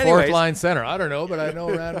 the Oilers' Anyways, fourth line center? I don't know, but I know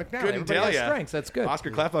Rand McNally. Couldn't Everybody tell has you. strengths. That's good.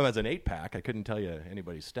 Oscar Clefbaum has an 8-pack. I couldn't tell you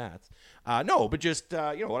anybody's stats. No, but just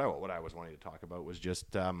what I was wanting to talk about was just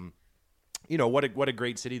what a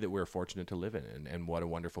great city that we're fortunate to live in, and what a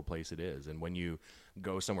wonderful place it is. And when you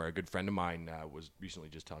go somewhere, a good friend of mine was recently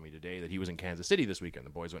just telling me today that he was in Kansas City this weekend.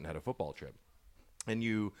 The boys went and had a football trip. And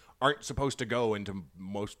you aren't supposed to go into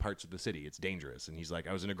most parts of the city. It's dangerous. And he's like,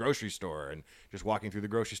 I was in a grocery store, and just walking through the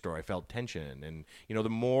grocery store, I felt tension. And, the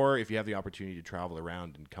more, if you have the opportunity to travel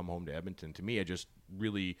around and come home to Edmonton, to me, it just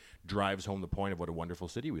really drives home the point of what a wonderful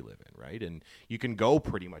city we live in, right? And you can go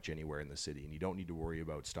pretty much anywhere in the city, and you don't need to worry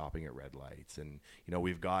about stopping at red lights. And,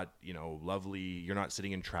 we've got, lovely, you're not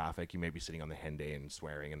sitting in traffic. You may be sitting on the Henday and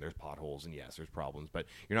swearing, and there's potholes, and yes, there's problems, but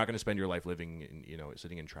you're not going to spend your life living in,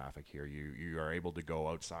 sitting in traffic here. You are able to go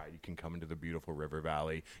outside. You can come into the beautiful river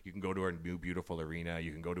valley. You can go to our new beautiful arena.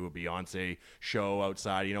 You can go to a Beyonce show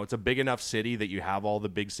outside. It's a big enough city that you have all the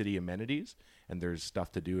big city amenities, and there's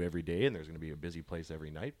stuff to do every day, and there's going to be a busy place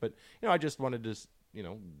every night. But I just wanted to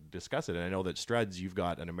discuss it. And I know that Struds, you've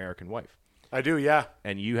got an American wife. I do, yeah.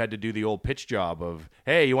 And you had to do the old pitch job of,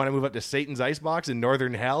 hey, you want to move up to Satan's Icebox in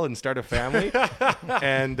Northern Hell and start a family?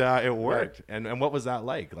 And it worked. Right. And what was that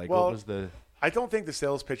like? What was the... I don't think the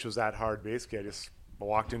sales pitch was that hard. Basically, I just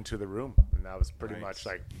walked into the room, and that was pretty much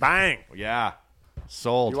like, bang. Yeah.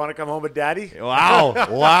 Sold. You want to come home with Daddy? Wow.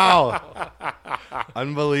 Wow.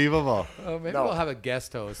 Unbelievable. Oh, maybe we'll have a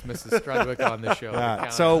guest host, Mrs. Strudwick, on the show.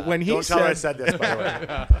 So when he Don't said... tell her I said this, by the way.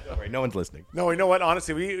 Don't worry, no one's listening. No, you know what?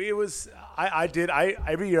 Honestly, every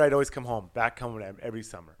year I'd always come home every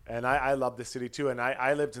summer. And I love the city too. And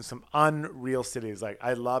I lived in some unreal cities. Like,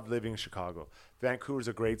 I loved living in Chicago. Vancouver's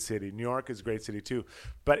a great city. New York is a great city too.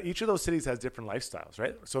 But each of those cities has different lifestyles,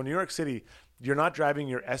 right? So New York City, you're not driving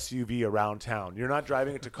your SUV around town. You're not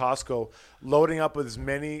driving it to Costco, loading up with as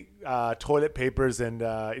many toilet papers and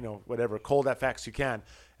whatever cold FX you can,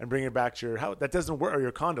 and bringing it back to your house. That doesn't work, or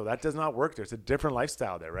your condo. That does not work there. It's a different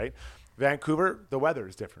lifestyle there, right? Vancouver, the weather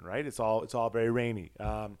is different, right? It's all very rainy.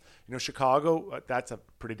 Chicago, that's a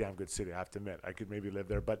pretty damn good city, I have to admit. I could maybe live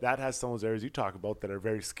there, but that has some of those areas you talk about that are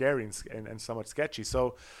very scary and somewhat sketchy.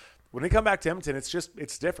 So when we come back to Edmonton, it's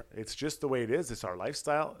different. It's just the way it is. It's our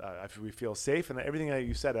lifestyle. We feel safe, and everything that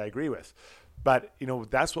you said, I agree with. But,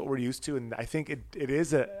 that's what we're used to, and I think it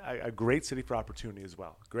is a great city for opportunity as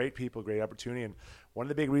well. Great people, great opportunity, and one of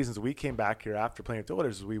the big reasons we came back here after playing at the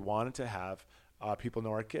Oilers is we wanted to have people know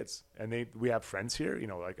our kids, and we have friends here,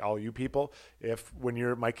 like all you people. If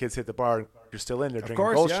when my kids hit the bar and you're still in there drinking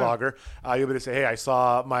Goldschlager, you'll be able to say, hey, I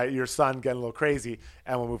saw your son getting a little crazy,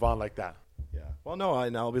 and we'll move on like that. Yeah. Well, no,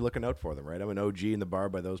 I'll be looking out for them, right? I'm an OG in the bar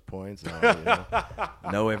by those points. And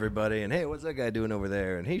I'll, know everybody. And, hey, what's that guy doing over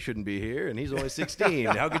there? And he shouldn't be here. And he's only 16.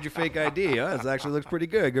 How could you fake ID? Oh, this actually looks pretty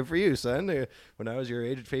good. Good for you, son. When I was your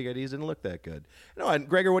age, fake IDs didn't look that good. No, and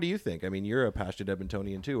Gregor, what do you think? I mean, you're a passionate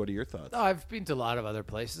Edmontonian, too. What are your thoughts? Oh, I've been to a lot of other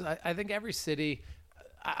places. I think every city,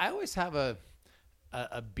 I always have a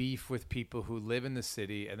beef with people who live in the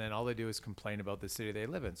city, and then all they do is complain about the city they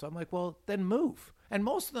live in. So I'm like, well, then move. And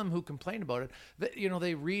most of them who complain about it,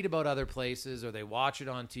 they read about other places or they watch it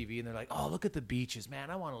on TV, and they're like, oh, look at the beaches, man.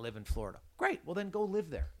 I want to live in Florida. Great. Well, then go live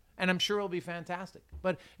there. And I'm sure it'll be fantastic.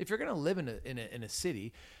 But if you're going to live in a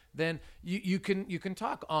city, then you can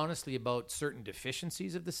talk honestly about certain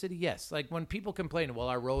deficiencies of the city. Yes, like when people complain, well,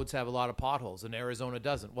 our roads have a lot of potholes and Arizona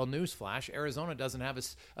doesn't. Well, newsflash, Arizona doesn't have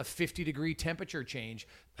a 50-degree temperature change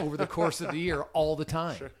over the course of the year all the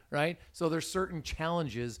time, right? So there's certain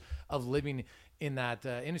challenges of living in that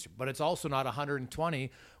industry, but it's also not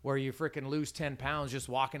 120 where you freaking lose 10 pounds just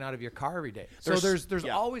walking out of your car every day. So there's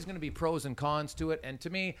always going to be pros and cons to it. And to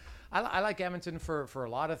me, I like Edmonton for a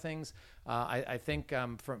lot of things. I think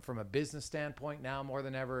from a business standpoint now more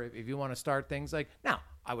than ever, if you want to start things like now,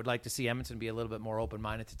 I would like to see Edmonton be a little bit more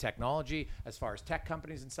open-minded to technology as far as tech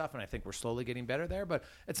companies and stuff. And I think we're slowly getting better there, but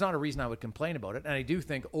it's not a reason I would complain about it. And I do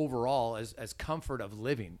think overall as comfort of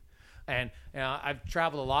living, and I've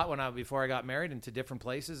traveled a lot before I got married into different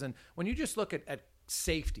places. And when you just look at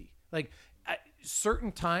safety, like at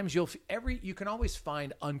certain times you can always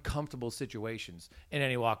find uncomfortable situations in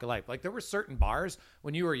any walk of life. Like there were certain bars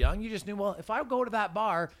when you were young, you just knew, well, if I go to that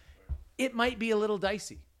bar, it might be a little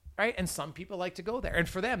dicey. Right. And some people like to go there, and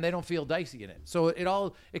for them, they don't feel dicey in it. So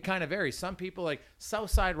it kind of varies. Some people, like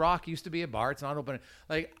Southside Rock used to be a bar. It's not open.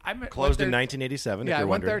 Like closed in 1987. Yeah, if you're I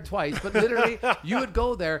went there wondering. twice, but literally you would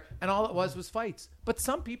go there and all it was fights. But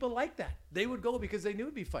some people like that. They would go because they knew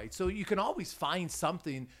it'd be fights. So you can always find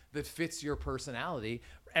something that fits your personality.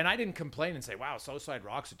 And I didn't complain and say, wow, Southside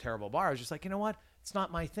Rock's a terrible bar. I was just like, you know what? It's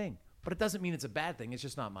not my thing. But it doesn't mean it's a bad thing. It's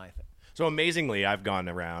just not my thing. So amazingly, I've gone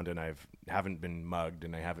around and haven't been mugged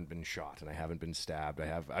and I haven't been shot and I haven't been stabbed.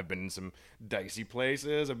 I've been in some dicey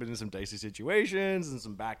places. I've been in some dicey situations and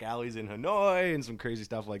some back alleys in Hanoi and some crazy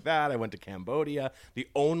stuff like that. I went to Cambodia. The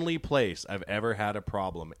only place I've ever had a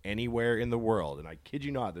problem anywhere in the world, and I kid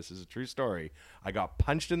you not, this is a true story, I got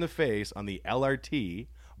punched in the face on the LRT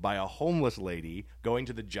by a homeless lady going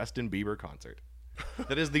to the Justin Bieber concert.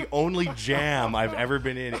 That is the only jam I've ever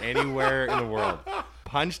been in anywhere in the world.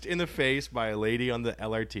 Punched in the face by a lady on the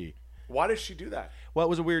LRT. Why did she do that? Well, it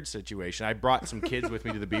was a weird situation. I brought some kids with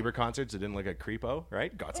me to the Bieber concerts. I didn't look like a creepo,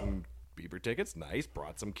 right? Got some Bieber tickets. Nice.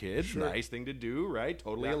 Brought some kids. Sure. Nice thing to do, right?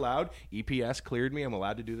 Totally allowed. EPS cleared me. I'm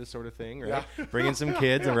allowed to do this sort of thing, right? Yeah. Bringing some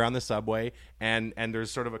kids around the subway, and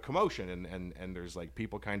there's sort of a commotion, and there's like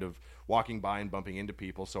people kind of walking by and bumping into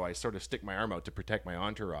people. So I sort of stick my arm out to protect my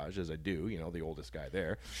entourage, as I do, the oldest guy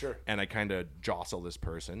there. Sure. And I kind of jostle this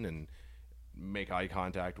person and make eye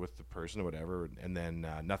contact with the person or whatever, and then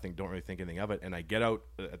nothing, don't really think anything of it. And I get out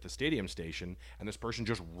at the stadium station, and this person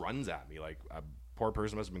just runs at me like a poor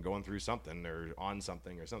person must have been going through something or on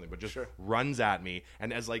something or something, but just runs at me.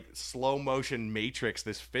 And as like slow motion Matrix,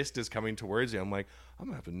 this fist is coming towards you. I'm like, I'm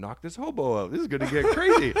gonna have to knock this hobo out. This is gonna get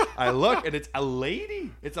crazy. I look, and it's a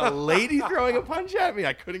lady. It's a lady throwing a punch at me.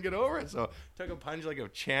 I couldn't get over it, so took a punch like a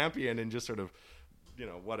champion and just sort of,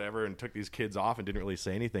 whatever, and took these kids off and didn't really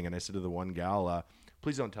say anything. And I said to the one gal,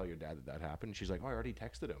 please don't tell your dad that happened. And she's like, oh, I already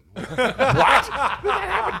texted him. What? That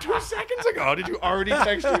happened 2 seconds ago. Did you already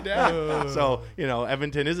text your dad? So,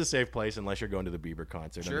 Edmonton is a safe place unless you're going to the Bieber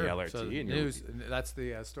concert on the LRT. So that's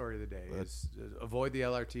the story of the day is avoid the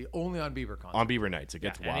LRT only on Bieber concerts. On Bieber nights. It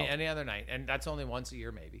gets wild. Any other night. And that's only once a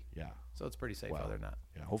year maybe. Yeah. So it's pretty safe other than that.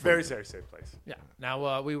 Yeah, hopefully. Very, very safe place. Yeah.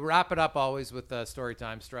 Now we wrap it up always with story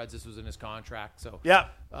time. Struds, this was in his contract. So yeah.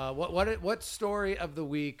 What story of the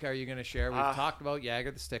week are you going to share? We've talked about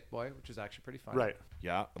Jagger the Stick Boy, which is actually pretty fun. Right.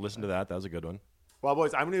 Yeah. Listen to that. That was a good one. Well,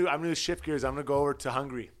 boys, I'm gonna shift gears. I'm gonna go over to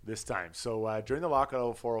Hungary this time. So during the lockout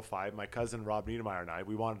of 405, my cousin Rob Niedermeyer and I,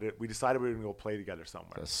 we decided we were gonna go play together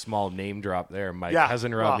somewhere. A small name drop there. My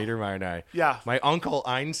cousin Rob Niedermeyer and I. Yeah. My uncle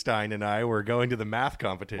Einstein and I were going to the math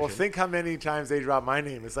competition. Well, think how many times they drop my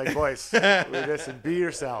name. It's like, boys, listen, be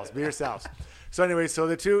yourselves. So anyway, so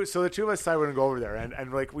the two of us decided we're gonna go over there,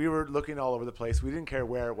 and like we were looking all over the place. We didn't care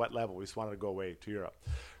what level. We just wanted to go away to Europe.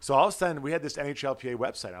 So all of a sudden, we had this NHLPA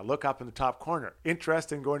website. I look up in the top corner,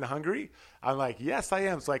 interested in going to Hungary. I'm like, yes, I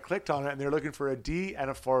am. So I clicked on it, and they're looking for a D and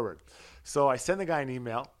a forward. So I sent the guy an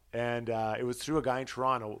email, and it was through a guy in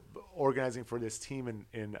Toronto organizing for this team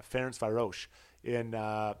in Ferencváros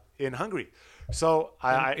in Hungary. So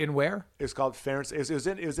in where? It's called Ferenc.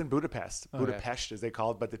 It was in Budapest, Budapest as they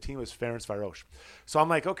call it, but the team was Ferencváros. So I'm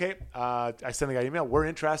like, okay. I sent the guy an email. We're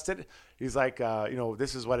interested. He's like,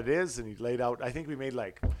 this is what it is, and he laid out. I think we made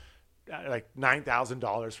like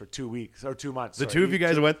 $9,000 for 2 weeks or 2 months. The two of you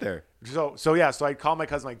guys went there. So I called my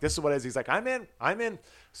cousin like, this is what it is. He's like, I'm in.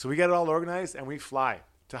 So we get it all organized and we fly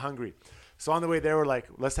to Hungary. So on the way there, we're like,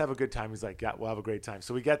 let's have a good time. He's like, yeah, we'll have a great time.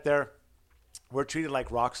 So we get there. we're treated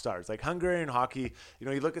like rock stars. Like Hungarian hockey,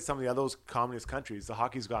 you look at some of the other communist countries, the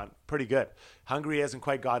hockey's gone pretty good. Hungary hasn't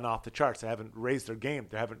quite gotten off the charts. They haven't raised their game.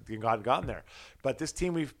 They haven't gotten there. But this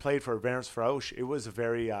team we've played for, Ferencváros, it was it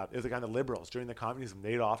was the kind of liberals. During the communism,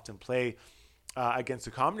 they'd often play against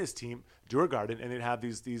the communist team, Djurgården, and they'd have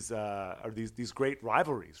these great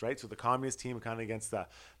rivalries, right? So the communist team kind of against the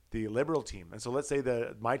liberal team. And so let's say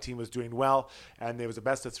my team was doing well and there was a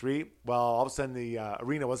best of 3. Well, all of a sudden the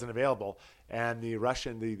arena wasn't available and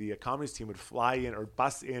the communist team would fly in or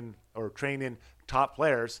bus in or train in top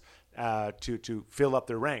players to fill up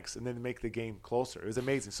their ranks and then make the game closer. It was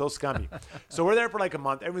amazing. So scummy. So we're there for like a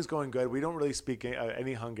month. Everything's going good. We don't really speak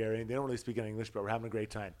any Hungarian. They don't really speak any English, but we're having a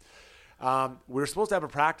great time. We were supposed to have a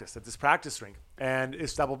practice at this practice rink, and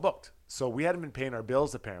it's double booked. So we hadn't been paying our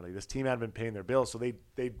bills, apparently. This team hadn't been paying their bills, so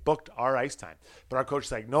they booked our ice time. But our coach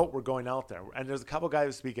is like, no, we're going out there. And there's a couple guys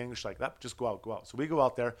who speak English like that. Just go out. So we go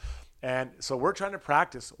out there, and so we're trying to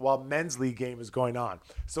practice while men's league game is going on.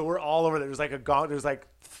 So we're all over there. There's like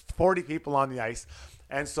 40 people on the ice.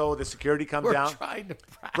 And so the security comes down. We're trying to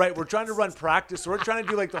practice. Right, we're trying to run practice. So we're trying to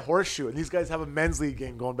do like the horseshoe. And these guys have a men's league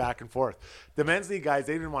game going back and forth. The men's league guys,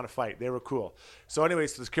 they didn't want to fight. They were cool. So anyway,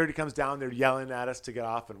 so the security comes down. They're yelling at us to get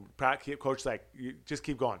off. And coach's like, you just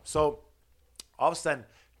keep going. So all of a sudden,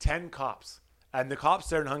 10 cops. And the cops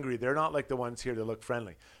there in Hungary, they're not like the ones here that look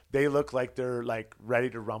friendly. They look like they're like ready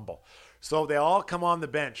to rumble. So they all come on the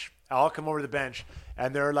bench. All come over the bench.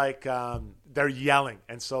 And they're like, they're yelling.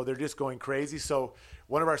 And so they're just going crazy. So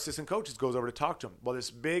one of our assistant coaches goes over to talk to him. Well,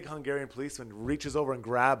 this big Hungarian policeman reaches over and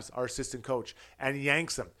grabs our assistant coach and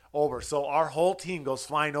yanks him over. So our whole team goes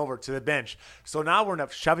flying over to the bench. So now we're in a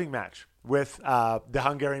shoving match with the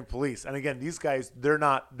Hungarian police. And again, these guys, they're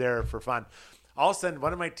not there for fun. All of a sudden,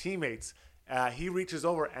 one of my teammates, he reaches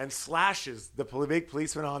over and slashes the big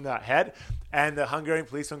policeman on the head, and the Hungarian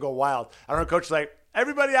policeman go wild. And our coach is like,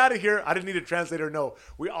 everybody out of here. I didn't need a translator. No,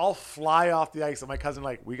 we all fly off the ice. And my cousin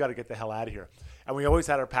like, we got to get the hell out of here. And we always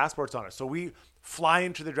had our passports on us. So we fly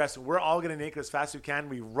into the dressing room. We're all getting naked as fast as we can.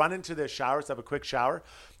 We run into the showers, have a quick shower,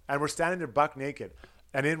 and we're standing there buck naked.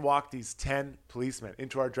 And in walk these 10 policemen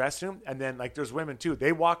into our dressing room. And then, like, there's women, too.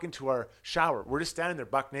 They walk into our shower. We're just standing there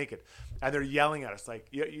buck naked. And they're yelling at us. Like,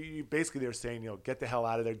 you basically, they're saying, get the hell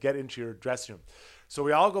out of there. Get into your dressing room. So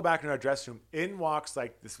we all go back in our dressing room. In walks,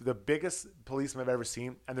 like, the biggest policeman I've ever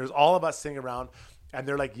seen. And there's all of us sitting around. And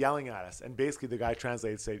they're, like, yelling at us. And basically, the guy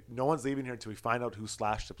translates, say, no one's leaving here until we find out who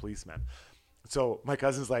slashed the policeman. So my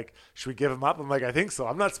cousin's like, should we give him up? I'm like, I think so.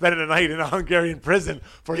 I'm not spending a night in a Hungarian prison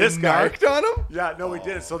for this guy. Narked on him? Yeah, no, we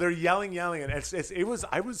didn't. So they're yelling, and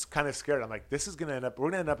I was kind of scared. I'm like, we're gonna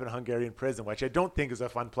end up in a Hungarian prison, which I don't think is a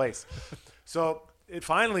fun place. So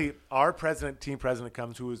finally, our team president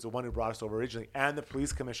comes, who was the one who brought us over originally, and the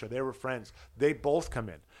police commissioner. They were friends. They both come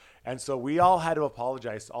in. And so we all had to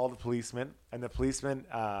apologize to all the policemen, and the policemen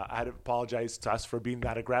had to apologize to us for being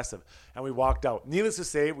that aggressive. And we walked out. Needless to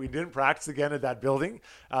say, we didn't practice again at that building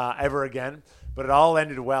ever again, but it all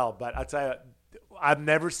ended well. But I'll tell you, I've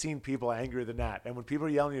never seen people angrier than that. And when people are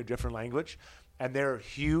yelling in a different language, and they're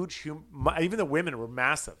huge, even the women were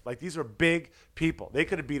massive. Like, these are big people. They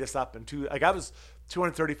could have beat us up I was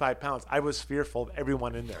 235 pounds. I was fearful of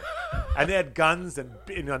everyone in there. And they had guns and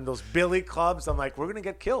those billy clubs. I'm like, we're going to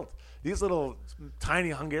get killed. These little tiny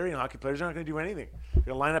Hungarian hockey players are not going to do anything. They're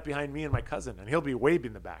going to line up behind me and my cousin, and he'll be way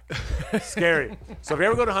in the back. Scary. So if you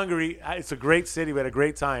ever go to Hungary, it's a great city. We had a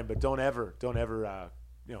great time, but don't ever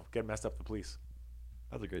get messed up with the police.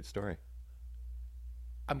 That's a great story.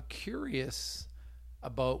 I'm curious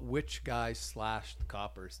about which guy slashed the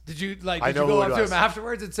coppers. Did you go up to him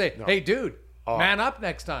afterwards and say, "Hey, dude, man up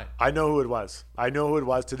next time"? I know who it was. I know who it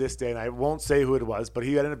was to this day, and I won't say who it was, but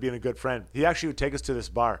he ended up being a good friend. He actually would take us to this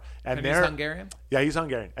bar, and he's Hungarian. Yeah, he's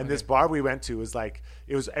Hungarian. And this bar we went to was like,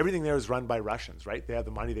 everything there was run by Russians, right? They have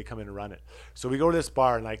the money, they come in and run it. So we go to this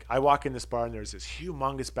bar, and like I walk in this bar, and there's this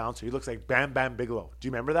humongous bouncer. He looks like Bam Bam Bigelow. Do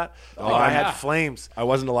you remember that? I had flames. I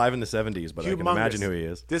wasn't alive in the 70s, but I can imagine who he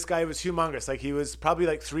is. This guy was humongous. Like, he was probably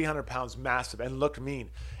like 300 pounds, massive, and looked mean.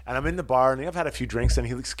 And I'm in the bar, and I've had a few drinks, and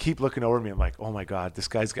he keep looking over me. I'm like, oh my God, this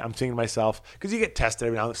guy's. I'm thinking to myself, because you get tested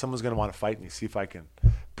every now and then. Someone's going to want to fight me, see if I can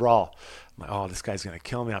brawl. I'm like, oh, this guy's going to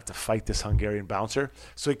kill me. I have to fight this Hungarian bouncer.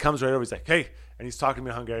 So he comes right over. He's like, hey. And he's talking to me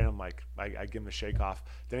in Hungarian. I'm like, I give him a shake off.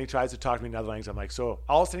 Then he tries to talk to me in other language. I'm like, so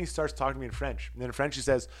all of a sudden he starts talking to me in French. And then in French he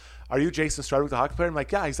says, are you Jason Strudwick, the hockey player? I'm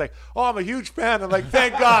like, yeah. He's like, oh, I'm a huge fan. I'm like,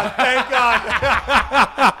 thank God, thank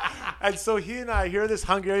God. And so he and I hear this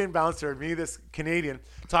Hungarian bouncer, me, this Canadian,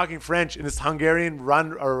 talking French in this Hungarian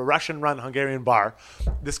run or Russian run Hungarian bar.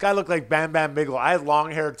 This guy looked like Bam Bam Bigelow. I had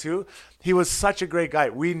long hair too. He was such a great guy.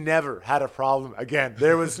 We never had a problem again.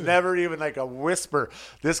 There was never even like a whisper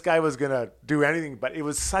this guy was going to do anything, but it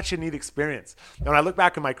was such a neat experience. And when I look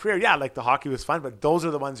back in my career, yeah, like the hockey was fun, but those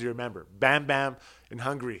are the ones you remember. Bam Bam in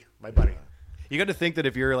Hungary, my buddy. You got to think that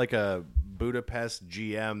if you're like a Budapest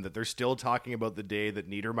GM, that they're still talking about the day that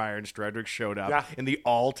Niedermeyer and Stredrick showed up in the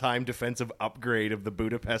all-time defensive upgrade of the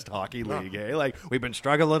Budapest Hockey League. Eh? Like, we've been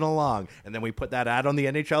struggling along, and then we put that ad on the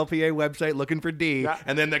NHLPA website looking for D,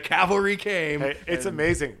 and then the cavalry came. Hey, it's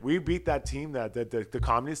amazing. We beat that team, the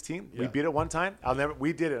communist team. We beat it one time.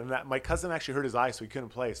 We did it, and my cousin actually hurt his eye, so he couldn't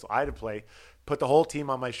play. So I had to play. Put the whole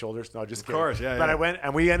team on my shoulders. No, just kidding. Of course, yeah. But I went,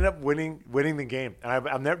 and we ended up winning the game. And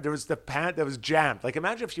I've never. There was the pant that was jammed. Like,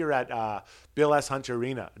 imagine if you're at Bill S. Hunter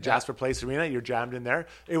Arena, Jasper Place Arena. You're jammed in there.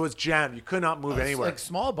 It was jammed. You could not move anywhere. Like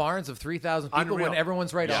small barns of 3,000 people Unreal. when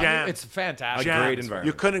everyone's right on you. It's fantastic. A great environment.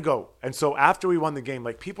 You couldn't go. And so after we won the game,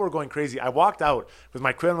 like, people were going crazy. I walked out with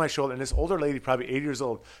my crib on my shoulder, and this older lady, probably 80 years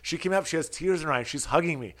old, she came up. She has tears in her eyes. She's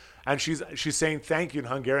hugging me, and she's saying thank you in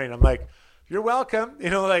Hungarian. I'm like, you're welcome,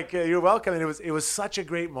 you're welcome. And it was such a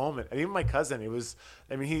great moment. And even my cousin, it was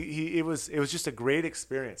just a great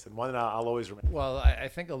experience, and one that I'll always remember. Well, I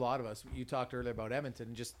think a lot of us, you talked earlier about Edmonton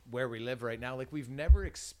and just where we live right now, like, we've never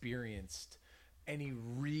experienced any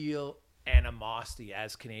real animosity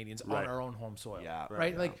as Canadians on our own home soil. Yeah,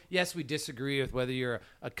 right? Like, yes, we disagree with whether you're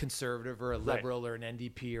a conservative or a liberal or an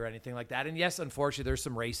NDP or anything like that. And yes, unfortunately, there's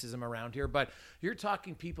some racism around here, but you're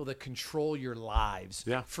talking people that control your lives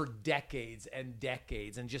for decades and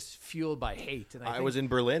decades and just fueled by hate. And I was in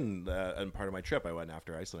Berlin, and part of my trip, I went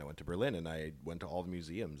after Iceland. I went to Berlin, and I went to all the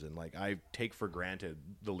museums, and like, I take for granted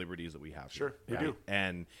the liberties that we have. Sure, we do.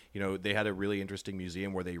 And they had a really interesting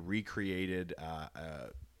museum where they recreated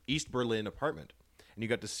East Berlin apartment, and you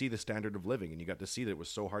got to see the standard of living, and you got to see that it was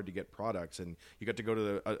so hard to get products, and you got to go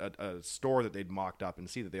to a store that they'd mocked up and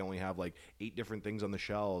see that they only have like 8 different things on the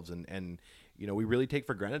shelves, and we really take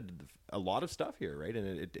for granted a lot of stuff here, right?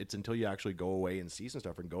 And it's until you actually go away and see some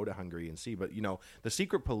stuff and go to Hungary and see. But the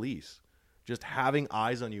secret police, just having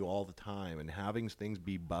eyes on you all the time and having things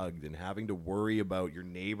be bugged and having to worry about your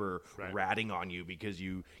neighbor ratting on you because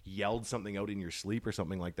you yelled something out in your sleep or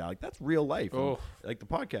something like that. Like, that's real life. Oh. And, like, the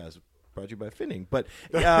podcast brought to you by Finning. But,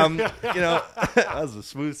 that was a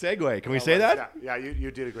smooth segue. Can we say that? Yeah,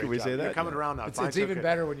 you did a great job. Can we say that? You're coming around now. It's even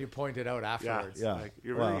better when you point it out afterwards. Yeah. Like,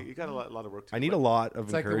 you got a lot of work to do. I need a lot of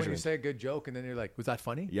It's like encouragement. when you say a good joke and then you're like, was that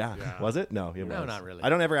funny? Yeah. Was it? No. It No, was. not really. I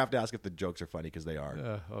don't ever have to ask if the jokes are funny because they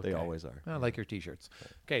are. Okay. They always are. I like your T-shirts.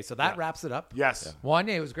 Okay, so that wraps it up. Yes.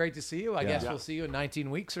 Wanye, it was great to see you. I guess we'll see you in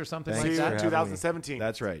 19 weeks or something Thanks like See you that. in for having me. 2017.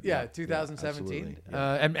 That's right. Yeah, 2017.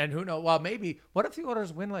 And who knows? Well, maybe. What if the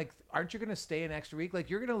Oilers win? Like, aren't you going to stay an extra week? Like,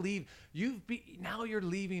 you're going to leave. Now you're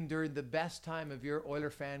leaving during the best time of your Oiler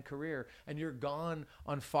fan career, and you're gone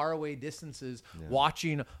on faraway distances,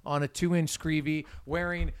 watching on a 2-inch Screevy,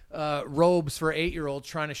 wearing robes for 8-year-olds,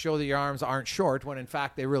 trying to show that your arms aren't short when in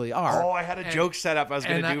fact they really are. Oh, I had a joke set up I was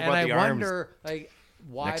going to do about the arms. And I wonder, like,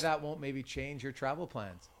 why that won't maybe change your travel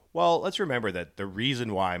plans. Well, let's remember that the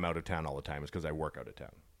reason why I'm out of town all the time is because I work out of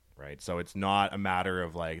town, right? So it's not a matter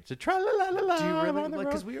of like, it's a tra-la-la-la-la. Do you I'm really, on the like,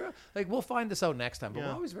 road. because we'll find this out next time, but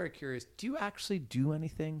we're always very curious. Do you actually do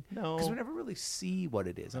anything? No. Because we never really see what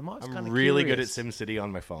it is. I'm always kind I'm of really curious. good at SimCity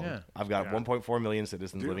on my phone. Yeah. I've got 1.4 million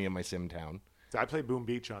citizens living in my Sim town. I play Boom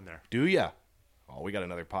Beach on there. Do ya? Oh, we got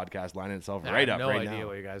another podcast lining itself I right have up no right idea now.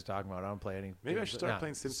 what you guys are talking about. I don't play any. Maybe I should start No.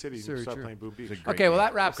 playing SimCity and Sure, start sure. playing Boom Beach. Okay, well,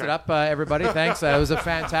 that wraps it up, everybody. Thanks. It was a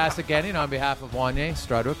fantastic ending. On behalf of Wanye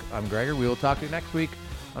Strudwick, I'm Gregor. We will talk to you next week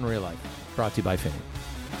on Real Life. Brought to you by Finning.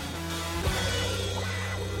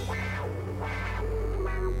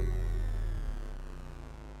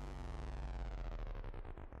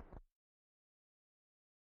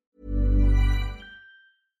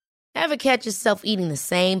 Ever catch yourself eating the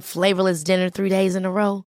same flavorless dinner 3 days in a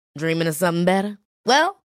row? Dreaming of something better?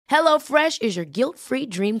 Well, HelloFresh is your guilt-free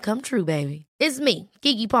dream come true, baby. It's me,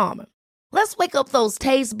 Keke Palmer. Let's wake up those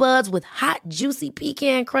taste buds with hot, juicy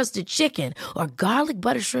pecan-crusted chicken or garlic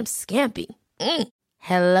butter shrimp scampi.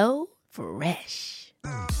 Hello Fresh.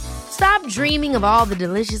 Stop dreaming of all the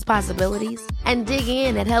delicious possibilities and dig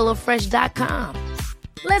in at HelloFresh.com.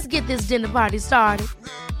 Let's get this dinner party started.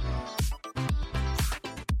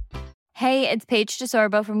 Hey, it's Paige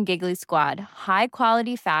DeSorbo from Giggly Squad. High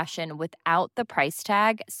quality fashion without the price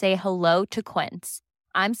tag. Say hello to Quince.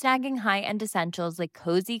 I'm snagging high-end essentials like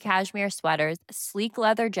cozy cashmere sweaters, sleek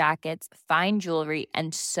leather jackets, fine jewelry,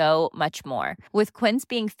 and so much more. With Quince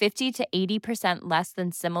being 50 to 80% less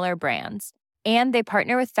than similar brands. And they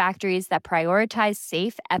partner with factories that prioritize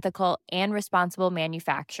safe, ethical, and responsible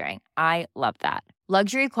manufacturing. I love that.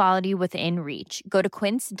 Luxury quality within reach. Go to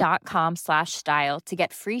quince.com/style to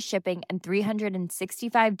get free shipping and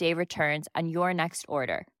 365-day returns on your next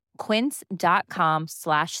order.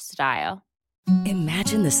 Quince.com/style.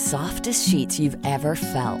 Imagine the softest sheets you've ever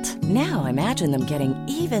felt. Now imagine them getting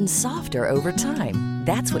even softer over time.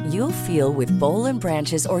 That's what you'll feel with Boll &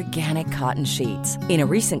 Branch's organic cotton sheets. In a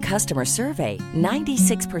recent customer survey,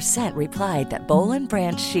 96% replied that Boll &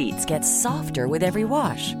 Branch sheets get softer with every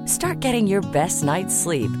wash. Start getting your best night's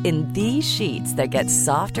sleep in these sheets that get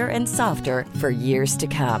softer and softer for years to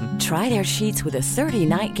come. Try their sheets with a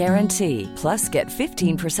 30-night guarantee. Plus, get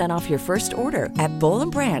 15% off your first order at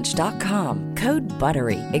bollandbranch.com. Code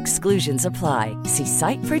BUTTERY. Exclusions apply. See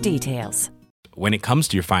site for details. When it comes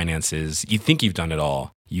to your finances, you think you've done it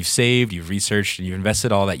all. You've saved, you've researched, and you've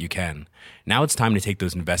invested all that you can. Now it's time to take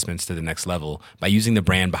those investments to the next level by using the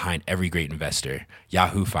brand behind every great investor,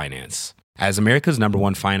 Yahoo Finance. As America's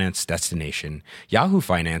 #1 finance destination, Yahoo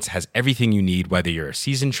Finance has everything you need, whether you're a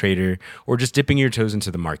seasoned trader or just dipping your toes into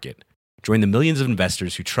the market. Join the millions of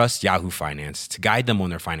investors who trust Yahoo Finance to guide them on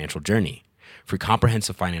their financial journey. For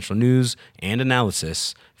comprehensive financial news and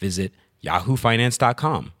analysis, visit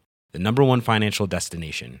yahoofinance.com. The #1 financial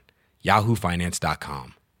destination,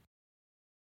 yahoofinance.com.